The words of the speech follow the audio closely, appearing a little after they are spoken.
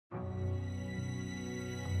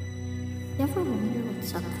You ever wonder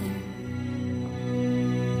what's up there?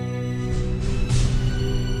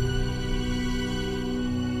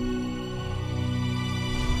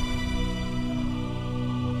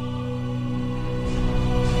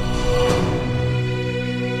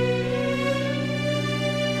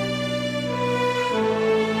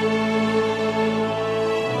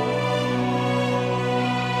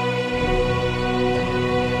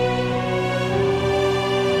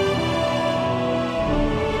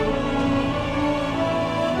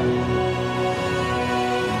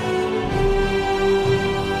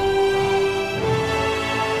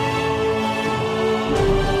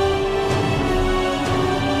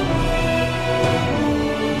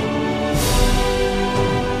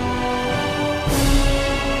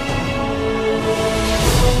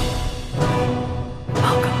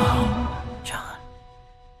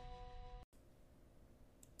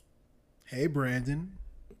 Hey, Brandon.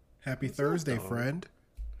 Happy Thursday, dog? friend.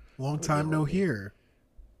 Long time no hear.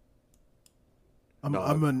 I'm No,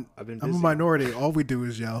 I've been I'm a busy. minority. All we do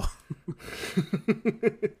is yell.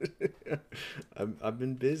 I've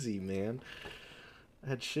been busy, man. I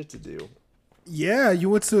had shit to do. Yeah, you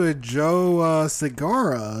went to a Joe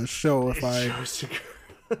Segura show. If I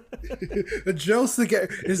a Joe Segura,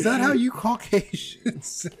 is that how you Caucasians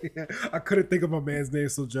say it? I couldn't think of my man's name,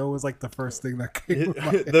 so Joe was like the first thing that came to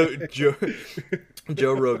my head.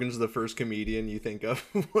 Joe Rogan's the first comedian you think of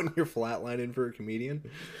when you're flatlining for a comedian.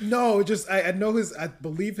 No, just I know his. I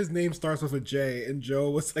believe his name starts with a J, and Joe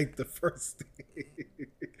was like the first thing.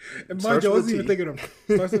 And mind Starts you, I with wasn't a even T. thinking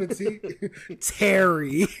of starts with a T.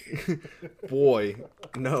 Terry, Boy,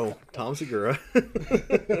 no, Tom Segura.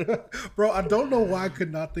 bro. I don't know why I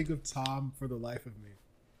could not think of Tom for the life of me.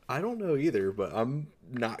 I don't know either, but I'm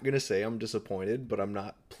not gonna say I'm disappointed, but I'm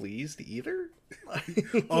not pleased either.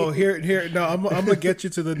 Oh, here. No, I'm gonna get you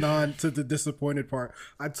to the disappointed part.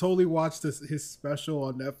 I totally watched his special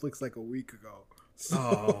on Netflix like a week ago.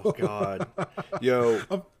 Oh God, yo,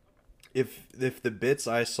 I'm- if the bits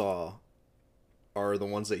I saw are the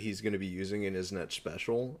ones that he's gonna be using in his next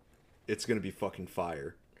special, it's gonna be fucking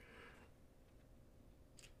fire.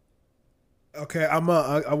 Okay, I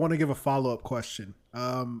want to give a follow up question.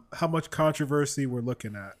 How much controversy we're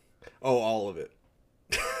looking at? Oh, all of it.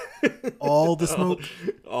 All the smoke,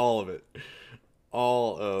 All of it.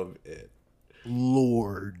 All of it.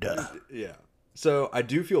 Lord. Yeah. So I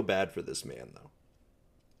do feel bad for this man though.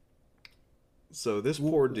 So this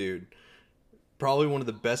poor dude, probably one of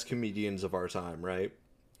the best comedians of our time, right?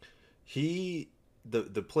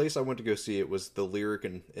 The place I went to go see it was the Lyric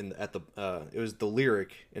it was the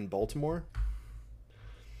Lyric in Baltimore.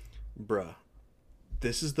 Bruh.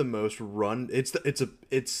 This is the most run. It's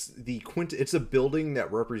a building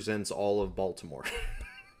that represents all of Baltimore.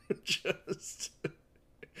 Just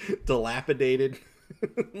dilapidated.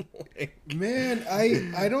 Man,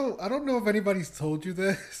 I don't know if anybody's told you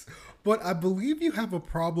this, but I believe you have a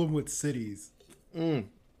problem with cities.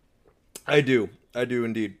 I do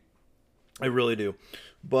indeed. I really do.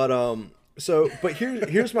 But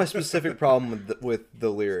here's my specific problem with the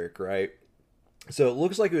Lyric, right? So it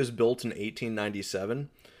looks like it was built in 1897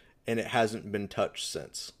 and it hasn't been touched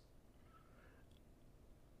since.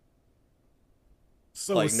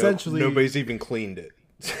 So Like essentially, nobody's even cleaned it.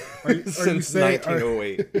 Are you Since saying-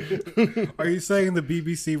 1908. are you saying the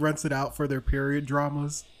BBC rents it out for their period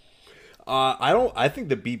dramas? I think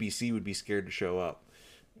the BBC would be scared to show up.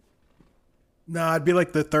 Nah, it'd be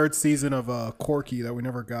like the third season of Corky that we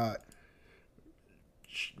never got.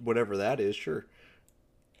 Whatever that is, sure.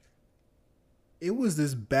 It was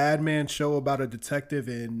this bad man show about a detective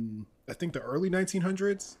in, I think, the early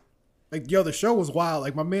 1900s. Like, yo, the show was wild.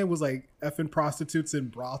 Like, my man was like effing prostitutes in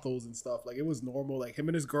brothels and stuff. Like, it was normal. Like, him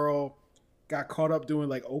and his girl got caught up doing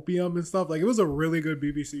like opium and stuff. Like, it was a really good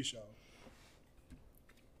BBC show.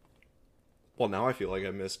 Well, now I feel like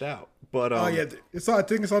I missed out. But Oh yeah, I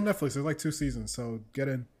think it's on Netflix. There's like 2 seasons, so get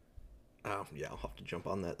in. oh yeah, I'll have to jump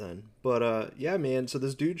on that then. But yeah, man. So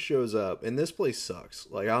this dude shows up, and this place sucks.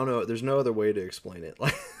 Like I don't know. There's no other way to explain it.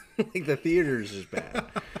 Like the theater is just bad.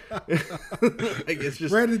 Like it's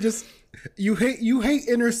just Brandon, just you hate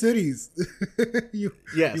inner cities. you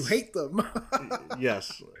Yes. hate them.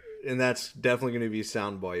 yes, and that's definitely going to be a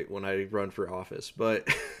soundbite when I run for office. But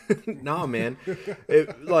nah, man.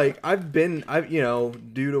 I've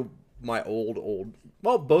due to my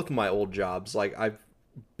both my old jobs, like I've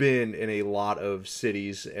been in a lot of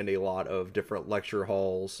cities and a lot of different lecture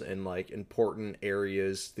halls and like important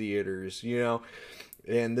areas, theaters,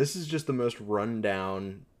 and this is just the most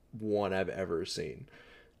rundown one I've ever seen.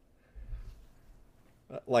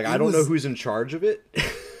 Like, I don't know who's in charge of it.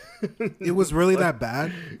 It was really that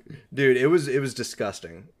bad? Dude, it was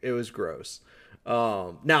disgusting. It was gross.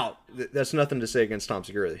 Now that's nothing to say against Tom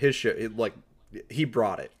Segura. His show, he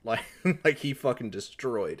brought it. Like he fucking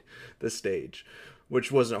destroyed the stage,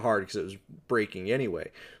 which wasn't hard because it was breaking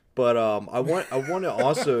anyway. But I want to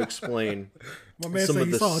also explain My man some said of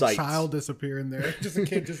he the saw sights. a child disappear in there. Just a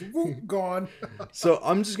kid just whoop, gone. So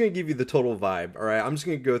I'm just gonna give you the total vibe. All right, I'm just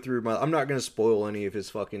gonna go through my. I'm not gonna spoil any of his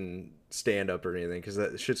fucking stand up or anything because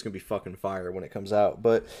that shit's gonna be fucking fire when it comes out.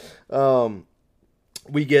 But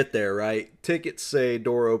we get there, right? Tickets say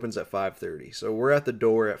door opens at 5:30, so we're at the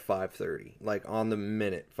door at 5:30, like on the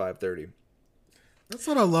minute 5:30. That's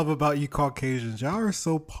what I love about you Caucasians. Y'all are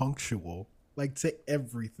so punctual, like to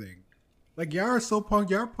everything. Like y'all are so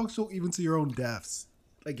y'all are punctual even to your own deaths.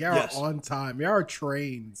 Like y'all Yes. are on time. Y'all are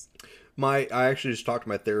trains. I actually just talked to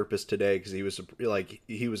my therapist today because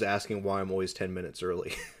he was asking why I'm always 10 minutes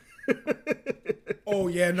early. Oh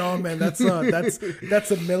yeah, no man, that's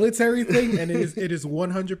a military thing, and it is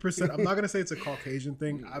 100%. I'm not gonna say it's a Caucasian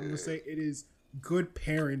thing. I'm gonna say it is good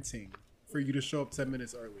parenting for you to show up 10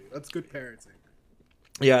 minutes early. That's good parenting.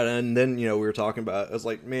 Yeah, and then, we were talking about, I was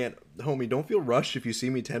like, man, homie, don't feel rushed if you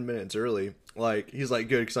see me 10 minutes early. Like, he's like,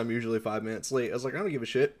 good, because I'm usually 5 minutes late. I was like, I don't give a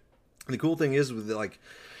shit. And the cool thing is with,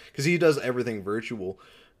 because he does everything virtual.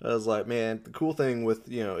 I was like, man, the cool thing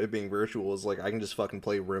with, it being virtual is, I can just fucking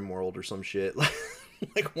play RimWorld or some shit.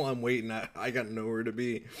 While I'm waiting, I got nowhere to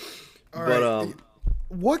be. All But, right.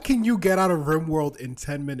 What can you get out of RimWorld in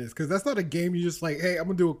 10 minutes? Because that's not a game you just hey, I'm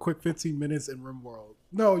gonna do a quick 15 minutes in RimWorld.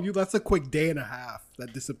 No, that's a quick day and a half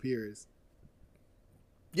that disappears.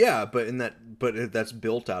 yeah, but that's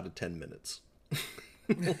built out of 10 minutes.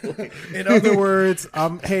 In other words,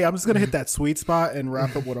 I'm just gonna hit that sweet spot and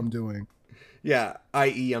wrap up what I'm doing. Yeah,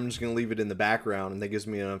 i.e., I'm just going to leave it in the background, and that gives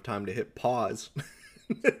me enough time to hit pause.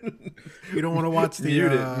 You don't want to watch the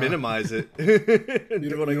Mute it, minimize it.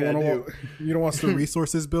 Do what I gotta do. You don't want the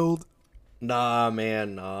resources build. Nah,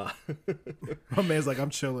 man, nah. My man's like,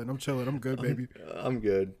 I'm chilling, I'm good, baby. I'm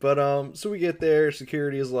good. But so we get there.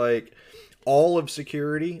 Security is like, all of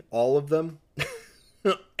security, all of them,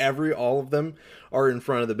 all of them are in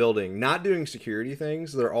front of the building, not doing security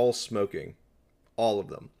things. They're all smoking, all of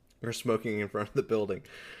them. They're smoking in front of the building.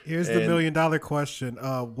 Here's the $1 million question.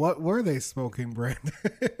 What were they smoking, Brandon?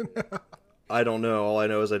 I don't know. All I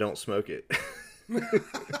know is I don't smoke it.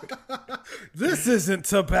 This isn't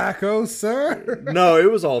tobacco, sir. No,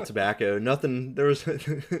 it was all tobacco. Nothing. There's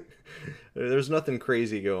nothing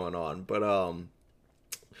crazy going on. But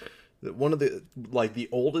one of the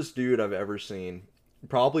oldest dude I've ever seen,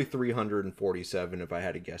 probably 347 if I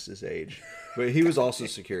had to guess his age, but he was also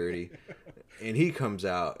security. And he comes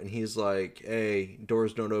out and he's like, hey,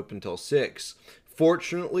 doors don't open till 6.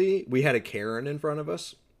 Fortunately, we had a Karen in front of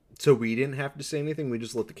us, so we didn't have to say anything. We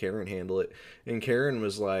just let the Karen handle it. And Karen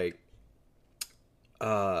was like,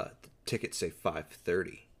 the tickets say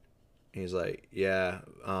 5:30. And he's like, yeah,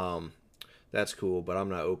 that's cool, but I'm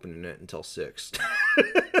not opening it until 6.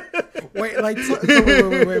 Wait, wait,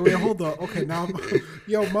 hold on. Okay, now,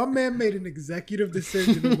 my man made an executive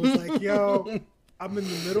decision and was like, yo, I'm in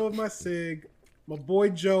the middle of my cig. My boy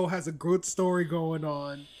Joe has a good story going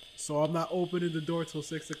on, so I'm not opening the door till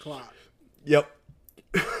 6 o'clock. Yep.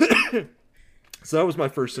 So that was my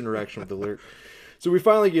first interaction with the lyric. So we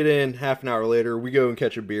finally get in. Half an hour later, we go and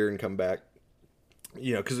catch a beer and come back.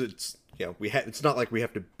 Because it's it's not like we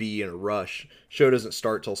have to be in a rush. Show doesn't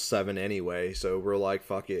start till 7 anyway, so we're like,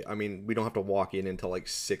 fuck it. I mean, we don't have to walk in until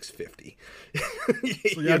 6:50.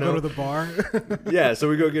 So y'all go to the bar. Yeah, so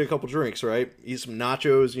we go get a couple drinks, right? Eat some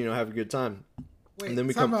nachos, have a good time. Wait, and then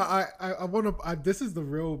we come out. I want to. This is the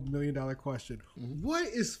real $1 million question. What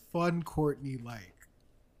is fun Courtney like?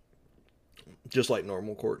 Just like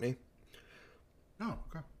normal Courtney, Oh,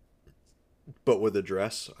 okay. but with a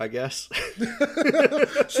dress, I guess.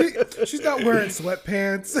 She's not wearing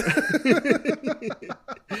sweatpants.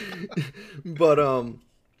 But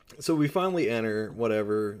so we finally enter,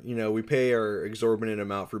 whatever, we pay our exorbitant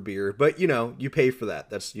amount for beer, but you pay for that.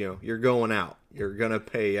 That's, you're going out, you're gonna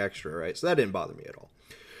pay extra, right? So that didn't bother me at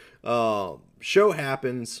all. Show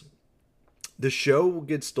happens. The show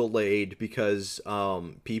gets delayed because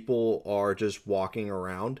people are just walking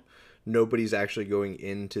around. Nobody's actually going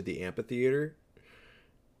into the amphitheater.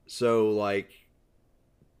 So,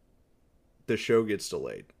 the show gets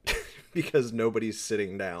delayed because nobody's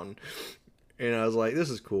sitting down. And I was like,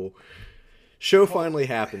 this is cool. Show finally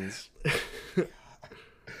happens.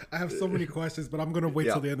 I have so many questions, but I'm going to wait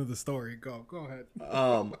till the end of the story. Go ahead.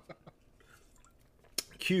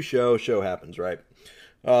 Cue show happens, right?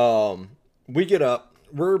 We get up.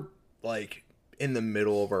 We're, in the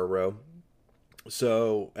middle of our row.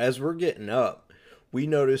 So as we're getting up, we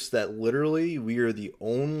notice that literally we are the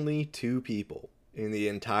only two people in the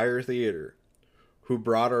entire theater who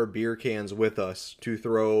brought our beer cans with us to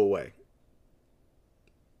throw away.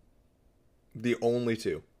 The only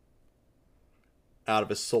two out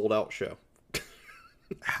of a sold out show.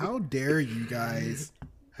 How dare you guys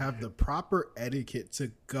have the proper etiquette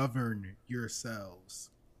to govern yourselves?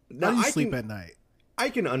 Now, How do you sleep at night? I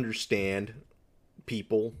can understand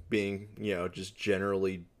people being, just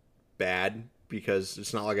generally bad because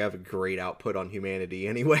it's not like I have a great output on humanity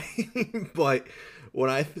anyway. But when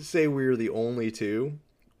I say we're the only two,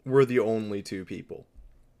 we're the only two people.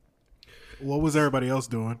 What was everybody else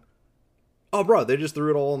doing? Oh, bro, they just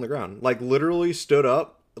threw it all on the ground. Like, literally stood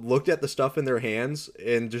up, looked at the stuff in their hands,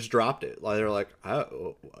 and just dropped it. Like, they're like,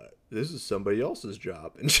 oh, this is somebody else's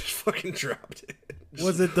job, and just fucking dropped it.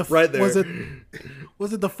 Was it the right there?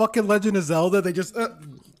 Was it the fucking Legend of Zelda? They just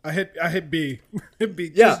I hit B. Hit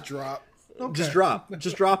B. Yeah. Just drop. Okay. Just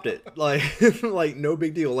dropped it. Like like no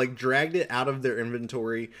big deal. Like dragged it out of their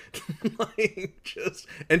inventory, just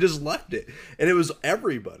left it. And it was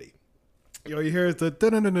everybody. Yo, you hear the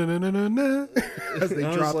da-na-na-na-na-na-na as they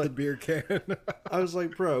drop the beer can. I was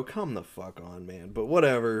like, bro, come the fuck on, man. But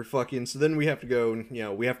whatever, fucking. So then we have to go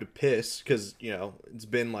and, we have to piss because, it's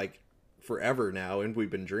been like forever now and we've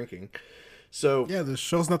been drinking. So yeah, the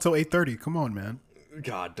show's not till 8:30. Come on, man.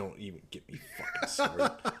 God, don't even get me fucking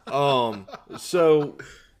started. So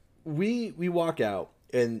we walk out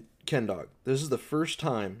and Ken Dog, this is the first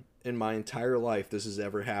time in my entire life this has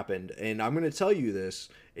ever happened, and I'm going to tell you this,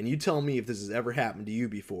 and you tell me if this has ever happened to you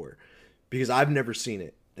before, because I've never seen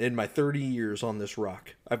it. In my 30 years on this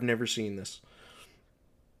rock, I've never seen this.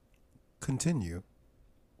 Continue.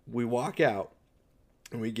 We walk out,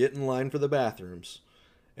 and we get in line for the bathrooms,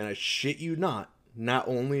 and I shit you not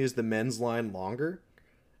only is the men's line longer,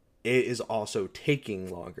 it is also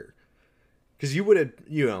taking longer. Because you would have,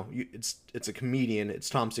 it's a comedian,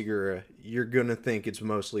 it's Tom Segura, you're going to think it's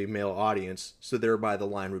mostly male audience, so thereby the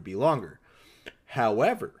line would be longer.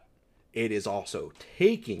 However, it is also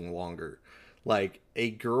taking longer. Like,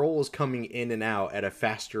 a girl is coming in and out at a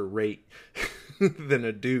faster rate than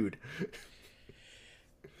a dude.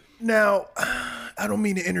 Now, I don't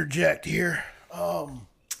mean to interject here.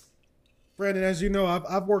 Brandon, as you know,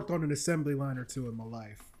 I've worked on an assembly line or two in my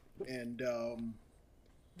life. And,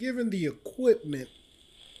 given the equipment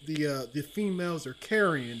the females are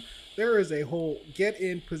carrying, there is a whole get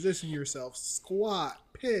in, position yourself, squat,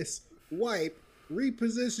 piss, wipe,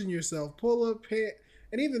 reposition yourself, pull up, hit,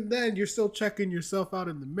 and even then you're still checking yourself out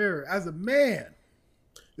in the mirror. As a man,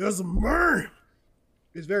 it's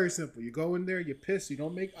very simple. You go in there, you piss, you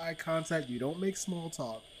don't make eye contact, you don't make small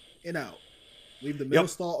talk, and out. Leave the middle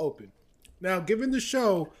stall open. Now, given the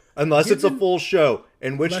show, unless it's a full show,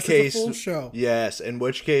 in which case, it's a full show. Yes, in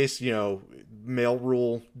which case, male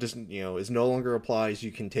rule doesn't, is no longer applies.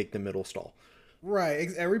 You can take the middle stall. Right.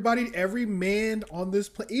 Every man on this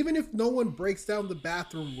even if no one breaks down the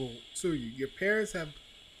bathroom rule to you, your parents have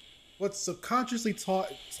subconsciously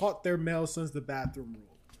taught their male sons the bathroom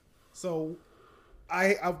rule. So,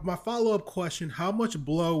 my follow-up question: how much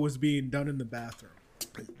blow was being done in the bathroom?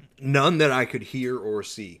 None that I could hear or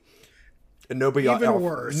see. And nobody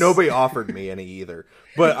offered me any either.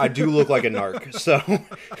 But I do look like a narc, so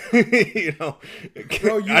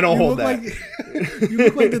Bro, I don't hold that. You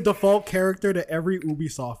look like the default character to every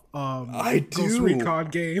Ubisoft I do. Ghost Recon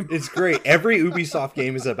game. It's great. Every Ubisoft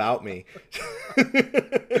game is about me.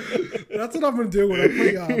 That's what I'm gonna do when I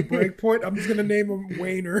play Breakpoint. I'm just gonna name him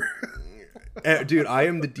Wayner. Dude, I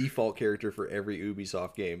am the default character for every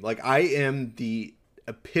Ubisoft game. Like, I am the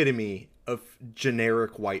epitome of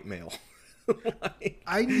generic white male.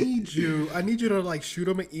 I need you to like shoot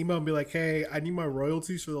him an email and be like, hey, I need my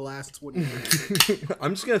royalties for the last 20 years.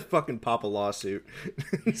 I'm just gonna fucking pop a lawsuit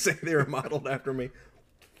and say they were modeled after me.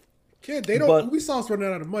 Kid, Ubisoft's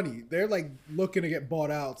running out of money. They're like looking to get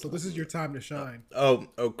bought out, so this is your time to shine.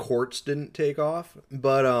 Courts didn't take off,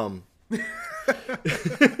 but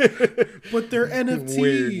but they're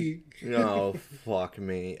NFT. Weird. Oh, fuck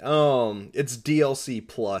me. It's DLC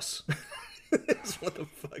plus. That's what the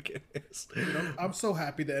fuck it is. I'm so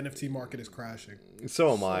happy the NFT market is crashing.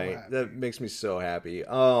 So am I. Happy. That makes me so happy.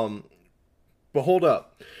 But hold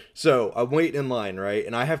up. So I'm waiting in line, right?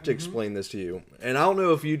 And I have to explain this to you. And I don't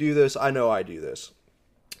know if you do this. I know I do this.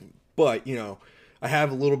 But, I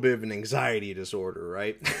have a little bit of an anxiety disorder,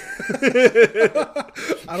 right?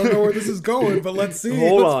 I don't know where this is going, but let's see.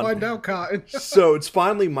 Let's find out, Cotton. So it's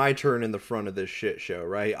finally my turn in the front of this shit show,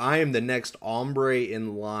 right? I am the next hombre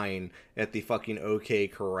in line at the fucking OK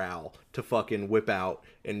Corral to fucking whip out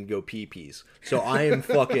and go pee-pees. So I am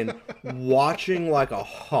fucking watching like a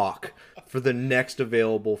hawk for the next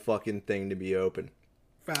available fucking thing to be open.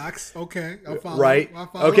 Facts. Okay. I'll follow. Right? I'll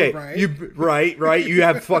follow, okay. Right? Right. You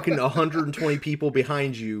have fucking 120 people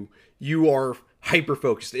behind you. You are hyper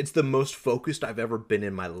focused. It's the most focused I've ever been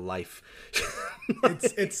in my life.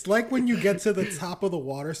 It's like when you get to the top of the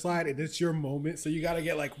water slide and it's your moment, so you got to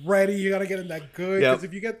get like ready. You got to get in that good, because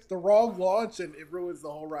if you get the wrong launch, and it ruins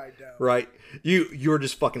the whole ride down. Right. You're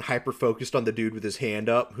just fucking hyper focused on the dude with his hand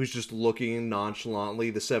up, who's just looking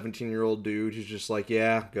nonchalantly. The 17-year-old dude who's just like,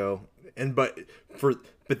 yeah, go.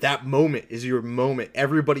 But that moment is your moment.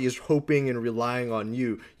 Everybody is hoping and relying on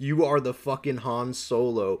you. You are the fucking Han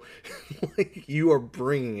Solo. Like, you are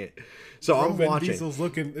bringing it. So I'm watching. Diesel's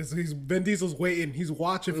looking. Vin Diesel's waiting. He's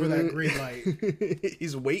watching for that green light.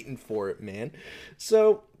 He's waiting for it, man.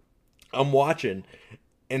 So I'm watching,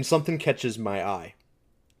 and something catches my eye.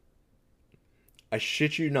 I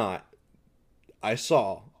shit you not. I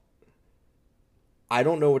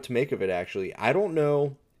don't know what to make of it, actually. I don't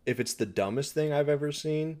know if it's the dumbest thing I've ever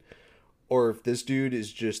seen, or if this dude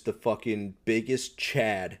is just the fucking biggest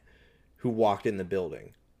Chad who walked in the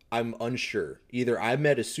building. I'm unsure. Either I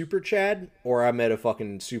met a super Chad or I met a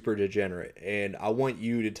fucking super degenerate, and I want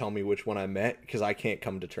you to tell me which one I met, because I can't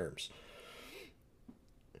come to terms.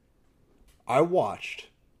 I watched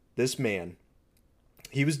this man.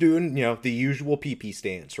 He was doing, the usual pee-pee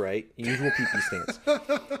stance, right? Usual pee-pee stance.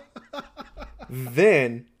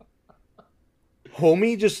 Then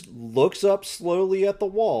homie just looks up slowly at the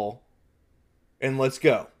wall and let's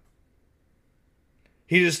go.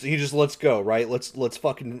 He just lets go, right? Let's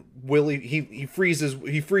fucking Willie. He freezes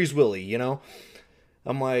Willie,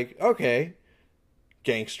 I'm like, okay,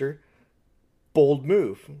 gangster, bold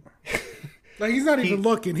move. Like, he's not even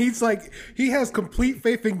looking. He's like, he has complete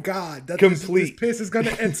faith in God that this piss is going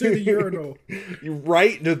to enter the urinal. You're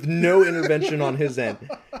right, with no intervention on his end.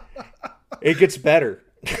 It gets better.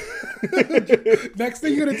 Next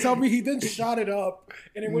thing you're gonna tell me, he then shot it up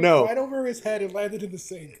and it went right over his head and landed in the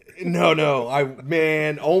sink. No,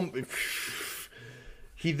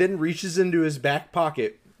 he then reaches into his back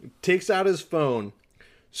pocket, takes out his phone,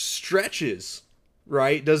 stretches,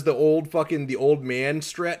 right? Does the old man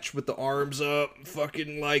stretch with the arms up,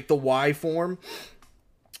 fucking like the Y form.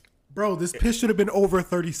 Bro, this piss should have been over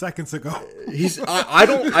 30 seconds ago. I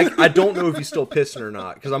don't know if he's still pissing or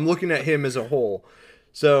not, because I'm looking at him as a whole.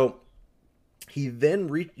 So he then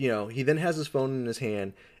he then has his phone in his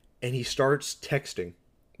hand and he starts texting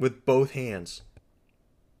with both hands.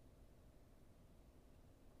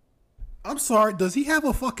 I'm sorry, does he have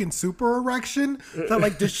a fucking super erection that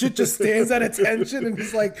like this shit just stands at attention and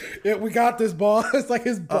he's like, yeah, we got this ball. It's like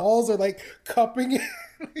his balls are like cupping it.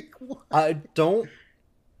 Like, I don't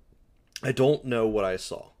know what I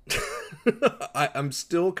saw. I'm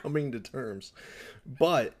still coming to terms,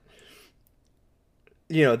 but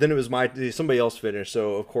then it was somebody else finished,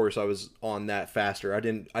 so of course I was on that faster. I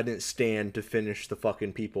didn't stand to finish the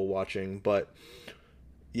fucking people watching, but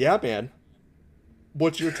yeah, man.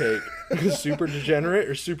 What's your take? Super degenerate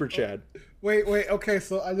or super Chad? Wait. Okay,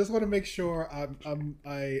 so I just want to make sure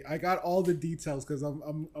I got all the details, because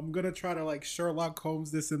I'm gonna try to like Sherlock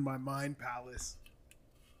Holmes this in my mind palace.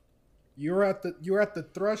 You're at the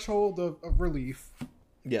threshold of relief.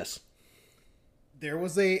 Yes. There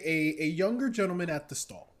was a younger gentleman at the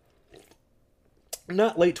stall.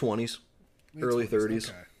 Not late 20s, early 30s.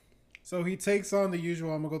 Okay. So he takes on the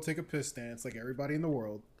usual, I'm going to go take a piss stance like everybody in the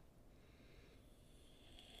world.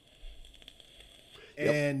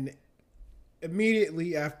 Yep. And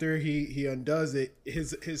immediately after he undoes it,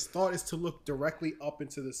 his thought is to look directly up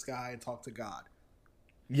into the sky and talk to God.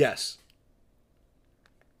 Yes.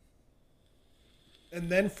 And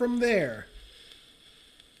then from there,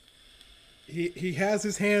 he has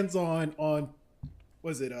his hands on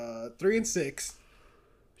was it 3 and 6?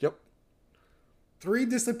 Yep. 3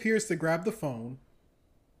 disappears to grab the phone.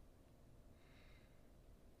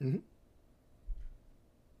 Mm-hmm.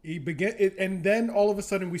 He began it, and then all of a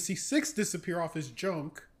sudden we see 6 disappear off his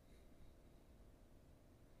junk.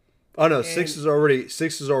 Oh no, 6 is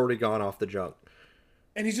already gone off the junk.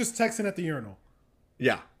 And he's just texting at the urinal.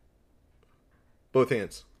 Yeah. Both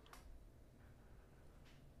hands.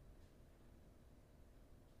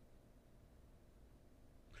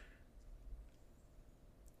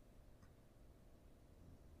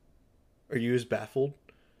 Are you as baffled?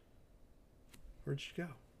 Where'd you go?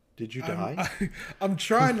 Did you die? I'm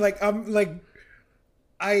trying. Like I'm like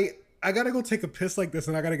I gotta go take a piss like this,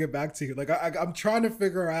 and I gotta get back to you. Like I'm trying to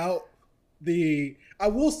figure out the. I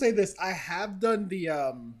will say this: I have done the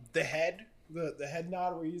head the head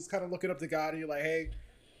nod where you just kind of looking up the guy and you're like, hey,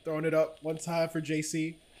 throwing it up one time for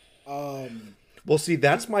JC. Well, see,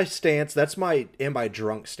 that's my stance. That's my am I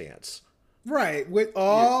drunk stance. Right. Wait,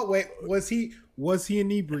 was he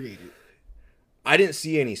inebriated? I didn't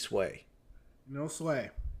see any sway. No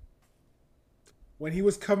sway. When he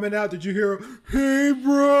was coming out, did you hear him, hey,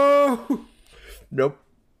 bro? Nope.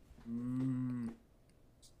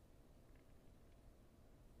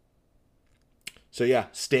 So, yeah,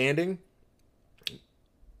 standing.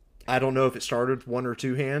 I don't know if it started with one or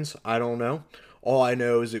two hands. I don't know. All I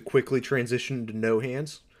know is it quickly transitioned to no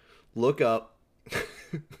hands. Look up.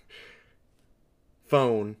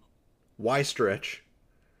 Phone. Y stretch.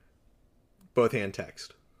 Both hand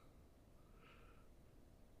text.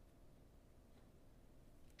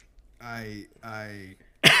 I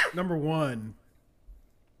number one,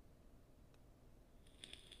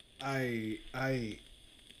 I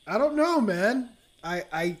don't know, man.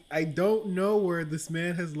 I don't know where this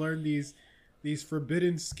man has learned these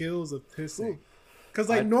forbidden skills of pissing. Because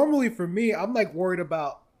normally for me, I'm like worried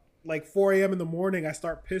about like 4 a.m. in the morning. I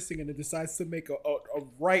start pissing and it decides to make a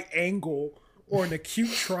right angle or an acute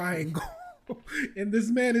triangle. And this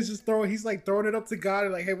man is just throwing it up to God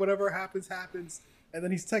and like, hey, whatever happens, happens. And then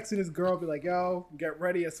he's texting his girl, be like, yo, get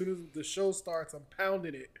ready. As soon as the show starts, I'm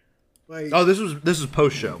pounding it. Like, oh, this is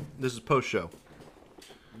post show. This is post show.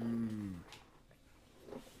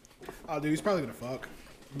 Oh, dude, he's probably gonna fuck.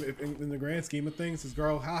 In the grand scheme of things, his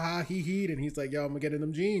girl, haha, he and he's like, yo, I'm gonna get in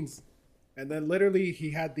them jeans. And then literally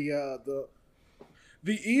he had the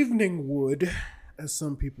evening wood, as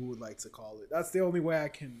some people would like to call it. That's the only way I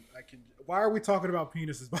can. Why are we talking about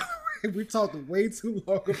penises? By the way, we talked way too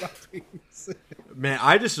long about penises. Man,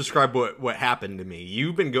 I just described what happened to me.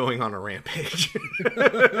 You've been going on a rampage.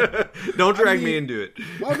 Don't drag me into it.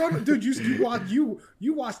 Oh no, dude,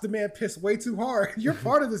 you watched the man piss way too hard. You're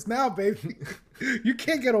part of this now, baby. You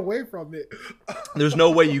can't get away from it. There's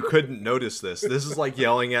no way you couldn't notice this. This is like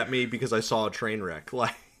yelling at me because I saw a train wreck.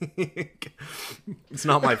 Like, it's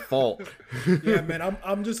not my fault. Yeah, man,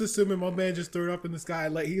 I'm just assuming my man just threw it up in the sky.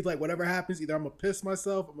 Like he's like, whatever happens, either I'm gonna piss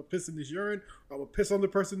myself, I'm gonna piss in this urine, or I'm gonna piss on the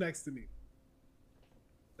person next to me.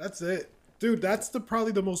 That's it, dude. That's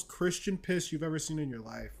probably the most Christian piss you've ever seen in your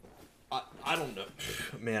life. I don't know,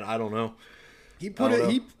 man. I don't know. He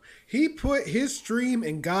put his stream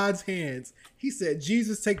in God's hands. He said,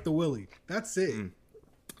 "Jesus, take the willy." That's it.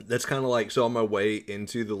 That's kind of like, so on my way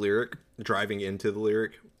into the lyric, driving into the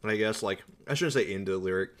lyric, I guess, like, I shouldn't say into the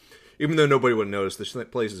lyric, even though nobody would notice. This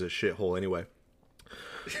place is a shithole anyway.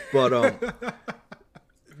 But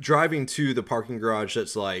driving to the parking garage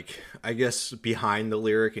that's like, I guess, behind the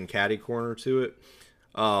lyric and catty corner to it,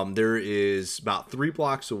 there is about 3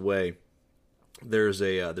 blocks away. There's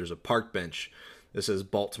a park bench that says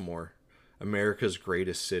Baltimore, America's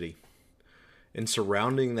greatest city. And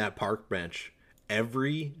surrounding that park bench,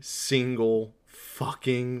 every single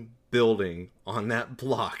fucking building on that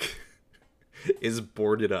block is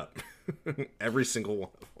boarded up. Every single one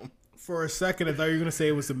of them. For a second, I thought you were gonna say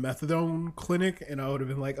it was a methadone clinic, and I would have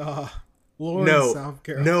been like, Lawrence, South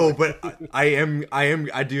Carolina. No, but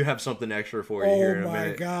I do have something extra for you here in a minute. Oh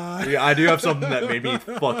my god. Yeah, I do have something that made me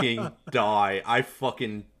fucking die. I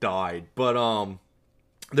fucking died. But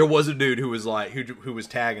there was a dude who was like who was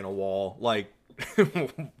tagging a wall like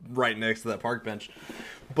right next to that park bench.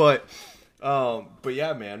 But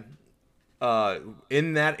yeah, man.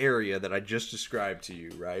 In that area that I just described to you,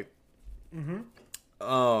 right?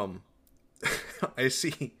 Mm-hmm. I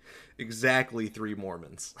see exactly 3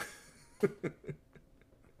 Mormons.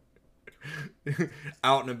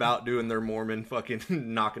 Out and about doing their Mormon fucking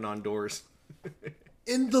knocking on doors.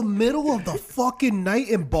 In the middle of the fucking night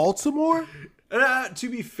in Baltimore? To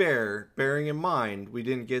be fair, bearing in mind, we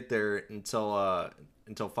didn't get there until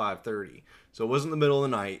 5:30. So it wasn't the middle of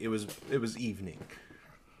the night. It was evening.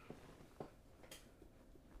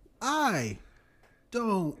 I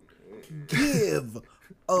don't give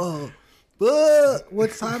a fuck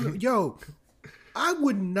what time. Yo, I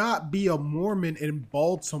would not be a Mormon in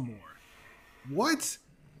Baltimore. What?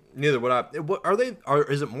 Neither would I.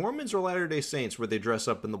 Is it Mormons or Latter-day Saints where they dress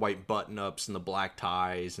up in the white button-ups and the black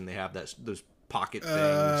ties and they have those pocket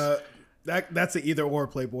things? That's an either or,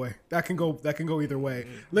 Playboy. That can go either way.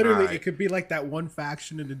 Literally, right. It could be like that one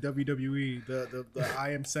faction in the WWE, the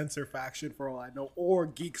I Am Censor faction for all I know, or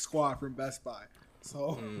Geek Squad from Best Buy.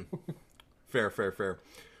 So Fair.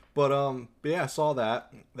 But yeah, I saw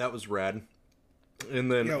that. That was rad.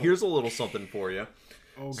 And then here's a little something for you.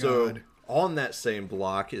 Oh, So God. on that same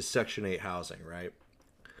block is Section 8 housing, right?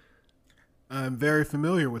 I'm very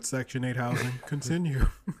familiar with Section 8 housing. Continue.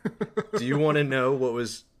 Do you want to know what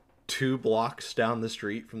was 2 blocks down the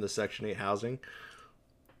street from the Section 8 housing?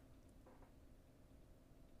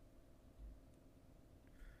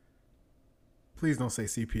 Please don't say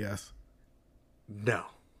CPS. No.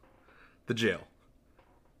 The jail.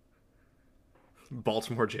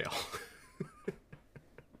 Baltimore jail.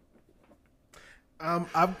 I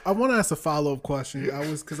want to ask a follow-up question.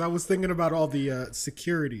 I was thinking about all the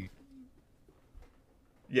security.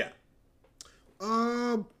 Yeah.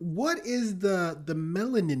 What is the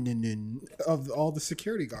melanin of all the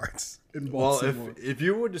security guards in Well, Baltimore? if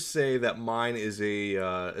you were to say that mine is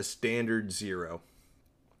a standard 0,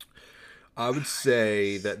 I would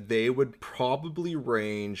say that they would probably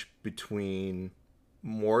range between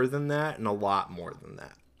more than that and a lot more than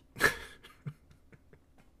that.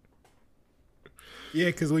 Yeah,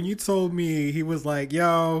 because when you told me, he was like,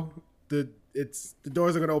 "Yo, the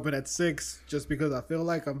doors are gonna open at 6 just because I feel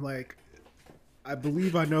like," I'm like, I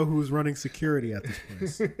believe I know who's running security at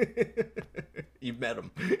this place. You met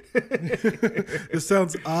him. This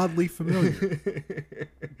sounds oddly familiar.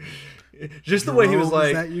 Just the way he was Jerome, like,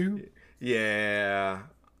 is that you? yeah,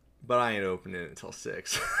 but I ain't opening it until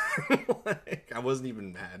 6. Like, I wasn't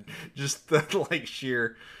even mad. Just the like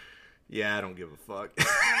sheer, yeah, I don't give a fuck.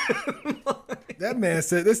 That man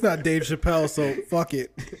said, "It's not Dave Chappelle, so fuck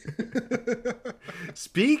it."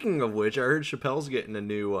 Speaking of which, I heard Chappelle's getting a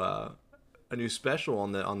new special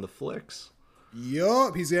on the flicks.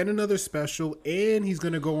 Yup, he's getting another special, and he's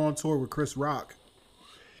gonna go on tour with Chris Rock.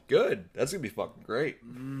 Good. That's gonna be fucking great.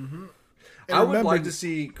 Mm-hmm. I would like to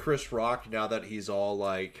see Chris Rock now that he's all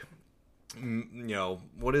like,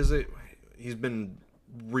 what is it? He's been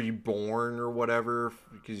reborn or whatever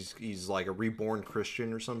because he's like a reborn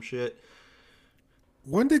Christian or some shit.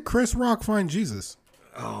 When did Chris Rock find Jesus?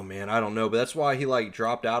 Oh man, I don't know, but that's why he like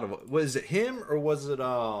dropped out of. Was it him or was it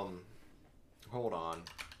Hold on,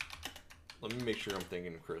 let me make sure I'm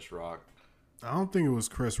thinking of Chris Rock. I don't think it was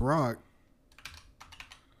Chris Rock.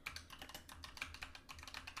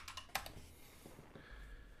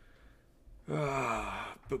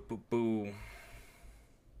 Boo.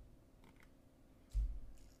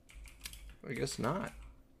 I guess not.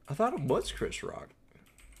 I thought it was Chris Rock.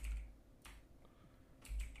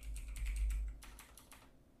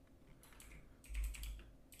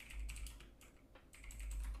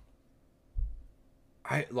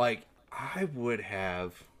 I would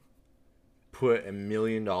have put $1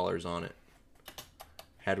 million on it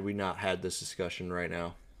had we not had this discussion right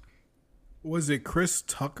now. Was it Chris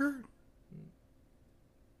Tucker?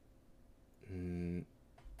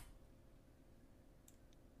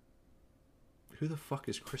 Who the fuck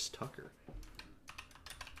is Chris Tucker?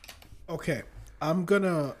 Okay, I'm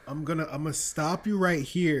gonna stop you right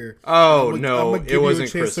here. Oh I'm no, gonna give it you wasn't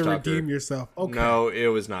a chance Chris to Tucker. redeem yourself. Okay. No, it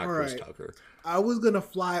was not All Chris right. Tucker. I was gonna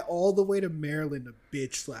fly all the way to Maryland to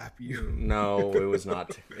bitch slap you. No, it was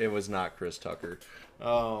not. It was not Chris Tucker.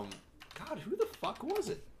 God, who the fuck was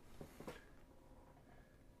it?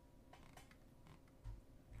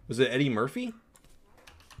 Was it Eddie Murphy?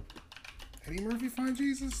 Eddie Murphy find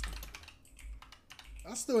Jesus?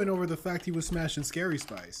 I still ain't over the fact he was smashing Scary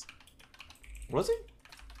Spice. Was he?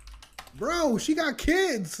 Bro, she got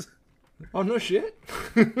kids. Oh no shit.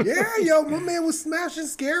 Yeah, yo, my man was smashing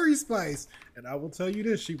Scary Spice. And I will tell you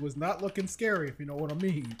this, she was not looking scary, if you know what I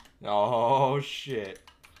mean. Oh shit.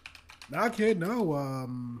 Nah, kid, no.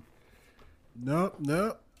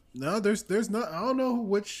 No. There's not. I don't know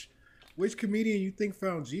which comedian you think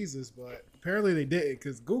found Jesus, but apparently they didn't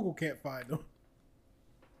because Google can't find them.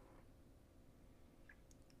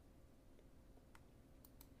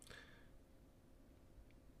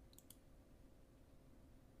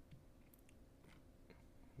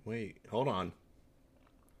 Wait, hold on.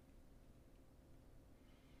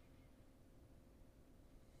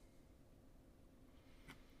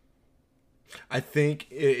 I think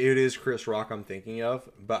it is Chris Rock I'm thinking of,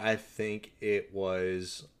 but I think it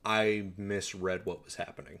was... I misread what was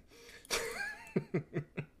happening.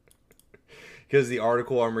 Because the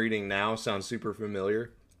article I'm reading now sounds super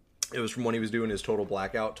familiar. It was from when he was doing his Total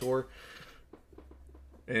Blackout tour.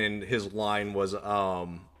 And his line was,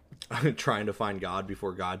 trying to find God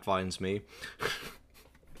before God finds me.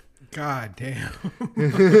 God damn.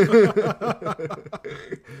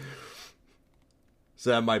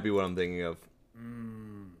 So that might be what I'm thinking of.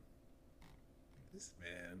 This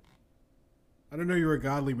man. I don't know you were a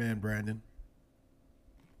godly man, Brandon.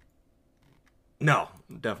 No,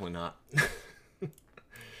 definitely not.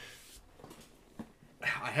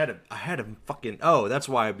 I had him fucking. Oh, that's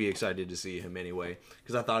why I'd be excited to see him anyway,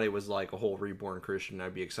 because I thought it was like a whole reborn Christian.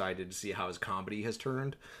 I'd be excited to see how his comedy has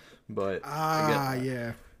turned, but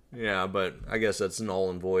yeah. yeah, but I guess that's null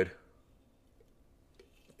and void.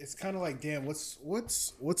 It's kind of like, damn, what's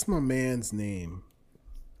my man's name?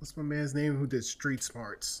 What's my man's name who did Street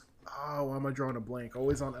Smarts? Oh, why am I drawing a blank?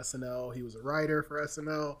 Always on SNL. He was a writer for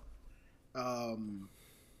SNL.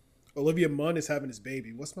 Olivia Munn is having his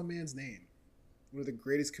baby. What's my man's name? One of the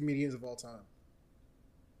greatest comedians of all time.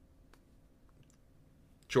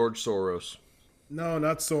 George Soros. No,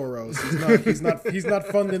 not Soros. He's not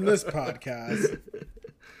funding this podcast.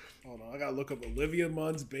 Hold on, I gotta look up Olivia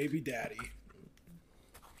Munn's baby daddy.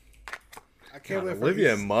 I can't believe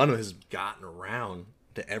Olivia Munn has gotten around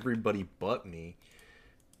to everybody but me.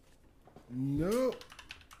 No.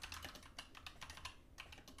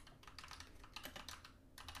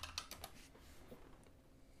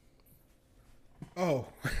 Oh,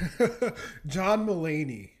 John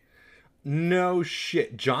Mulaney. No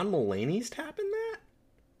shit. John Mulaney's tapping that?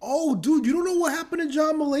 Oh, dude, you don't know what happened to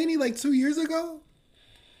John Mulaney like 2 years ago?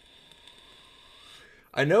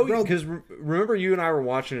 I know, because remember you and I were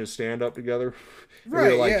watching his stand-up together?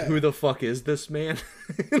 Right, we were like, yeah. who the fuck is this man?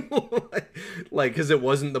 Like, because it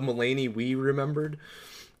wasn't the Mulaney we remembered.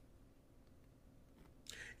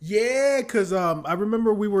 Yeah, because I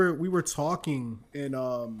remember we were talking and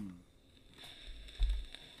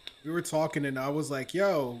I was like,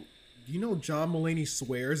 yo, you know John Mulaney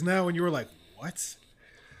swears now? And you were like, what?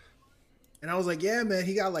 And I was like, yeah, man,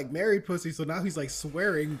 he got like married pussy, so now he's like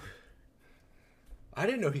swearing. I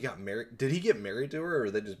didn't know he got married. Did he get married to her, or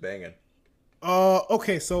are they just banging?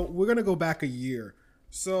 Okay, so we're gonna go back a year.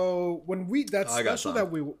 So when that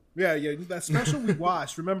special we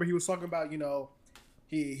watched, remember he was talking about, you know,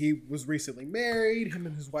 he was recently married, him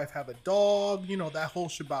and his wife have a dog, you know, that whole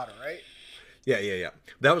shibata, right? Yeah.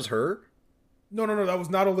 That was her? No, that was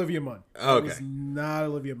not Olivia Munn. Oh, okay. That was not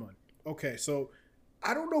Olivia Munn. Okay, so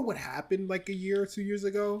I don't know what happened like a year or 2 years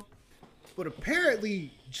ago, but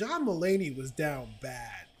apparently John Mulaney was down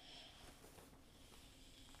bad.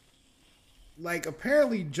 Like,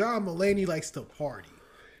 apparently John Mulaney likes to party.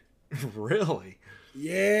 Really?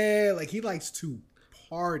 Yeah, like he likes to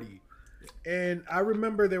party. And I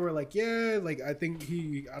remember they were like, yeah, like I think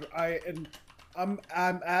I'm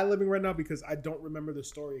ad-libbing right now because I don't remember the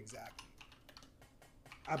story exactly.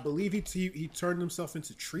 I believe he turned himself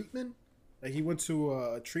into treatment. Like he went to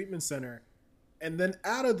a treatment center, and then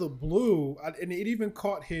out of the blue, and it even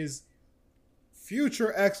caught his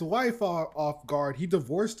future ex-wife off guard. He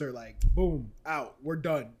divorced her. Like, boom, out. We're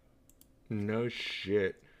done. No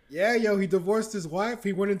shit. Yeah, yo, he divorced his wife.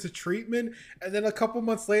 He went into treatment, and then a couple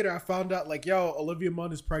months later, I found out like, yo, Olivia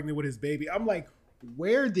Munn is pregnant with his baby. I'm like,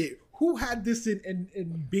 who had this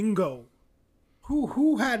in bingo?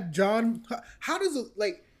 Who had John? How does it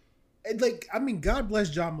like? I mean, God bless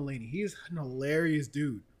John Mulaney. He is an hilarious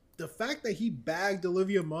dude. The fact that he bagged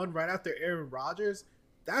Olivia Munn right after Aaron Rodgers,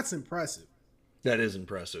 that's impressive. That is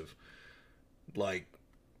impressive. Like,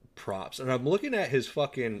 props. And I'm looking at his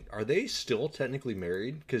fucking... Are they still technically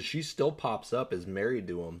married? Because she still pops up as married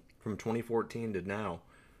to him from 2014 to now.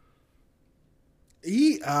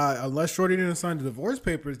 Unless Shorty didn't sign the divorce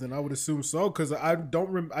papers, then I would assume so. Because I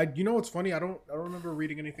don't you know what's funny? I don't remember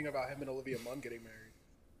reading anything about him and Olivia Munn getting married.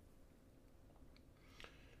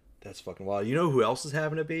 That's fucking wild. You know who else is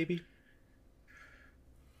having a baby?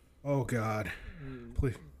 Oh, God.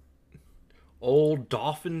 Please. Old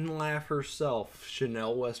dolphin laugh herself,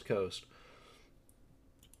 Chanel West Coast.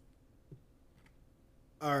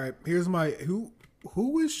 All right, here's my...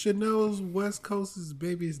 Who is Chanel's West Coast's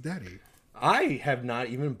baby's daddy? I have not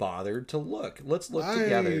even bothered to look. Let's look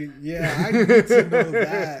together. Yeah, I need to know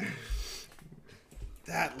that.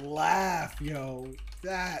 That laugh, yo.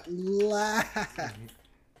 That laugh.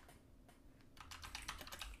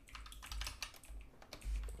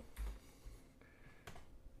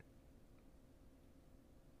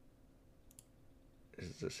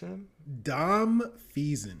 Is this him? Dom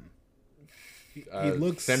Feason. He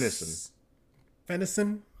looks... Fenison?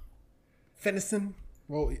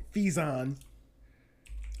 Well, Feason.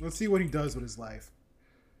 Let's see what he does with his life.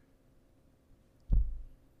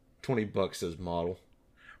 $20 says model.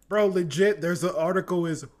 Bro, legit, there's an article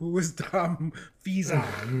is, who is Dom Feason?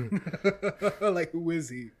 Like, who is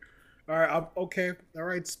he? All right, okay. All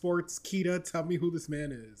right, Sports Kita, tell me who this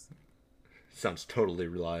man is. Sounds totally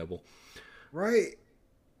reliable. Right.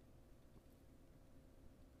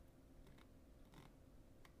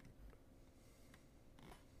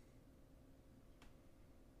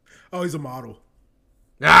 Oh, he's a model.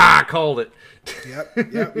 Ah, called it.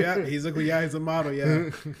 Yep. He's a model.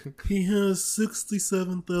 Yeah, he has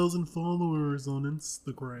 67,000 followers on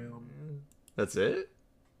Instagram. That's it.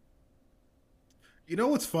 You know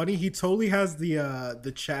what's funny? He totally has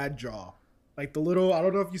the Chad jaw, like the little. I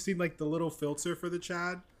don't know if you've seen like the little filter for the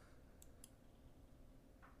Chad.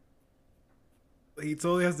 He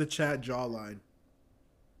totally has the Chad jawline.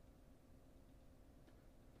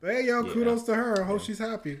 But hey, yo, kudos to her. I hope she's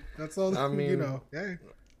happy. That's all. I mean, Hey,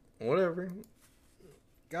 whatever.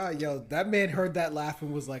 God, yo, that man heard that laugh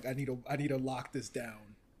and was like, I need to lock this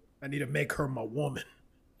down. I need to make her my woman.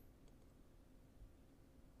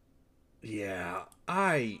 Yeah,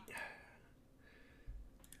 I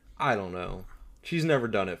don't know. She's never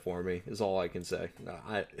done it for me. Is all I can say. No,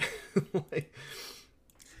 like,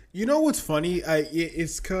 you know what's funny?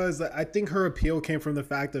 It's because I think her appeal came from the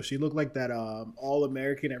fact that she looked like that all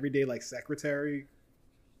American everyday like secretary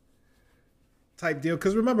type deal.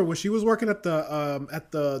 Because remember when she was working at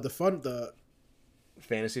the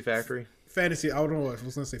Fantasy Factory. Fantasy. I don't know. I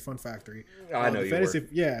was gonna say Fun Factory. I know you fantasy. were.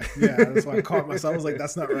 Yeah. That's why I caught myself. I was like,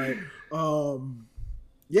 that's not right.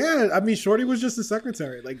 Yeah. I mean, Shorty was just a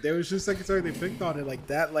secretary. Like, there was just a secretary they picked on it. Like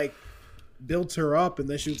that. Like built her up, and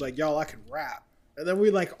then she was like, "Y'all, I can rap." And then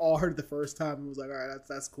we like all heard it the first time and was like, all right,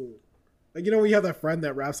 that's cool. Like, you know, we have that friend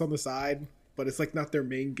that raps on the side, but it's like not their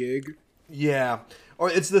main gig. Yeah. Or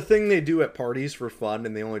it's the thing they do at parties for fun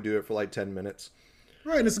and they only do it for like 10 minutes.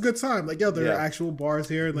 Right, and it's a good time. Like, yo, there are actual bars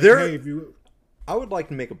here. Like, hey, if you... I would like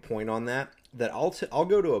to make a point on that I'll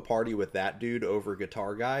go to a party with that dude over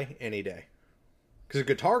Guitar Guy any day. Because a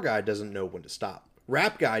Guitar Guy doesn't know when to stop.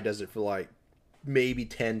 Rap Guy does it for like maybe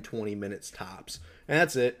 10, 20 minutes tops. And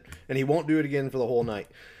that's it. And he won't do it again for the whole night.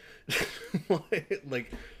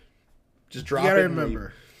 Like, just drop it. You gotta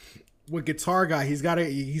remember, with Guitar Guy, he's gotta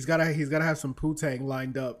have some poo-tang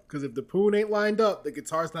lined up. Because if the poo ain't lined up, the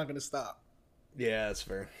guitar's not gonna stop. Yeah, that's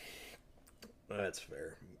fair. That's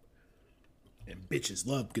fair. And bitches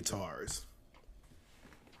love guitars.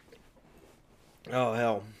 Oh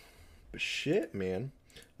hell, but shit, man.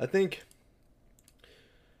 I think.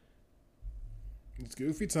 It's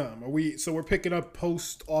goofy time. We're picking up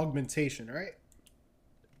post augmentation, right?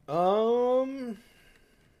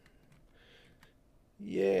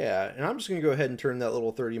 Yeah, and I'm just gonna go ahead and turn that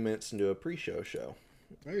little 30 minutes into a pre-show show.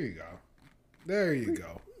 There you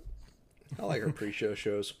go. I like our pre-show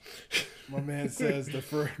shows. My man says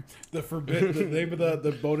the name of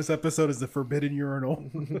the bonus episode is the Forbidden Urinal.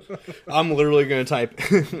 I'm literally gonna type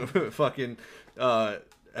fucking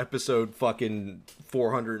episode fucking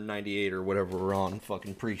 498 or whatever we're on,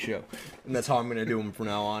 fucking pre-show, and that's how I'm gonna do them from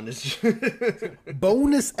now on. It's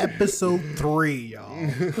bonus episode 3, y'all.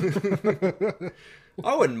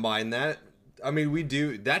 I wouldn't mind that. I mean, we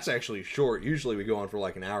do. That's actually short. Usually we go on for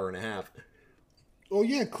like an hour and a half. Oh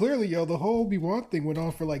yeah, clearly, yo, the whole Obi-Wan thing went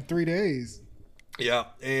on for like 3 days. Yeah,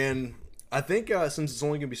 and I think since it's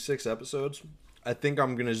only gonna be 6 episodes, I think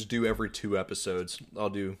I'm gonna just do every 2 episodes. I'll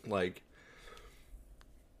do like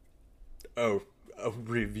a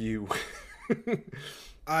review.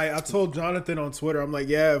 I told Jonathan on Twitter, I'm like,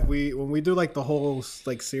 yeah, when we do like the whole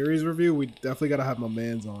like series review, we definitely gotta have my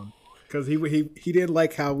man's on, because he didn't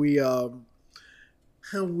like how we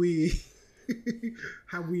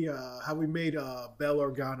made Bail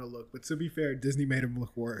Organa look, but to be fair, Disney made him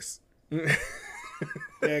look worse.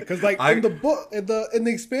 Yeah, because like in the book, in the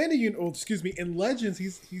expanded in Legends,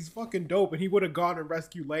 he's fucking dope, and he would have gone and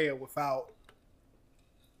rescued Leia without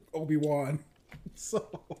Obi-Wan. So,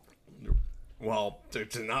 well,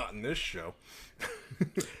 it's not in this show.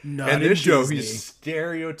 Not in this show, Disney. He's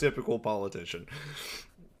stereotypical politician.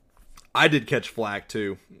 I did catch flack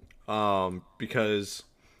too, because.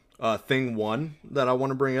 Thing one that I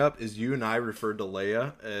want to bring up is you and I referred to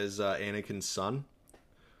Leia as Anakin's son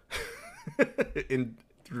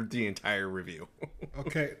through the entire review.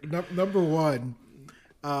 Okay, number one,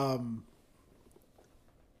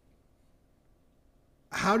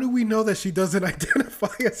 how do we know that she doesn't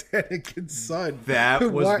identify as Anakin's son?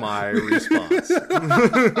 That was my response.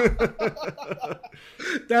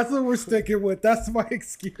 That's what we're sticking with. That's my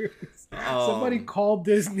excuse. Somebody call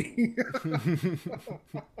Disney.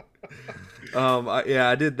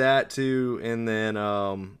 I did that too, and then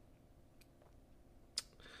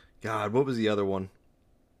God, what was the other one?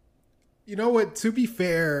 You know what? To be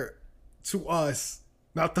fair to us,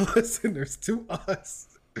 not the listeners, to us.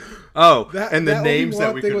 Oh, and the names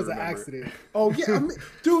that we thing could was remember. An accident. Oh yeah, I mean,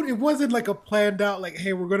 dude, it wasn't like a planned out. Like,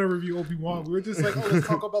 hey, we're gonna review Obi-Wan. We were just like, oh, let's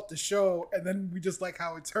talk about the show, and then we just like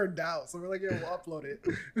how it turned out. So we're like, yeah, we'll upload it.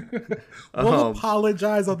 We'll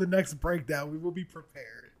apologize on the next breakdown. We will be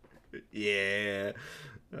prepared. Yeah,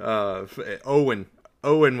 Owen.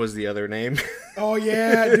 Owen was the other name. Oh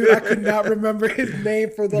yeah, dude, I could not remember his name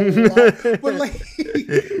for the life. But like,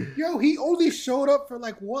 yo, he only showed up for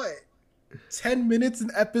like what, 10 minutes in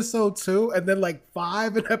episode 2, and then like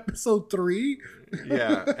 5 in episode 3.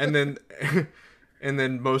 Yeah, and then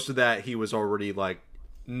most of that he was already like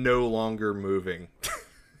no longer moving.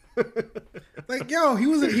 Like, yo, he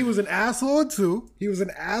was an asshole in 2. He was an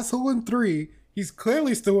asshole in 3. He's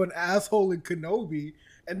clearly still an asshole in Kenobi.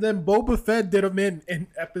 And then Boba Fett did him in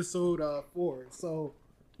episode 4. So,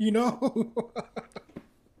 you know.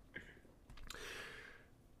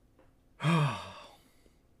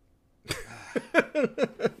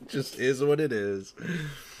 Just is what it is.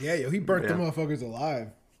 Yeah, yo, he burnt the motherfuckers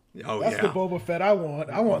alive. Oh, That's the Boba Fett I want.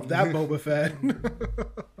 I want that Boba Fett.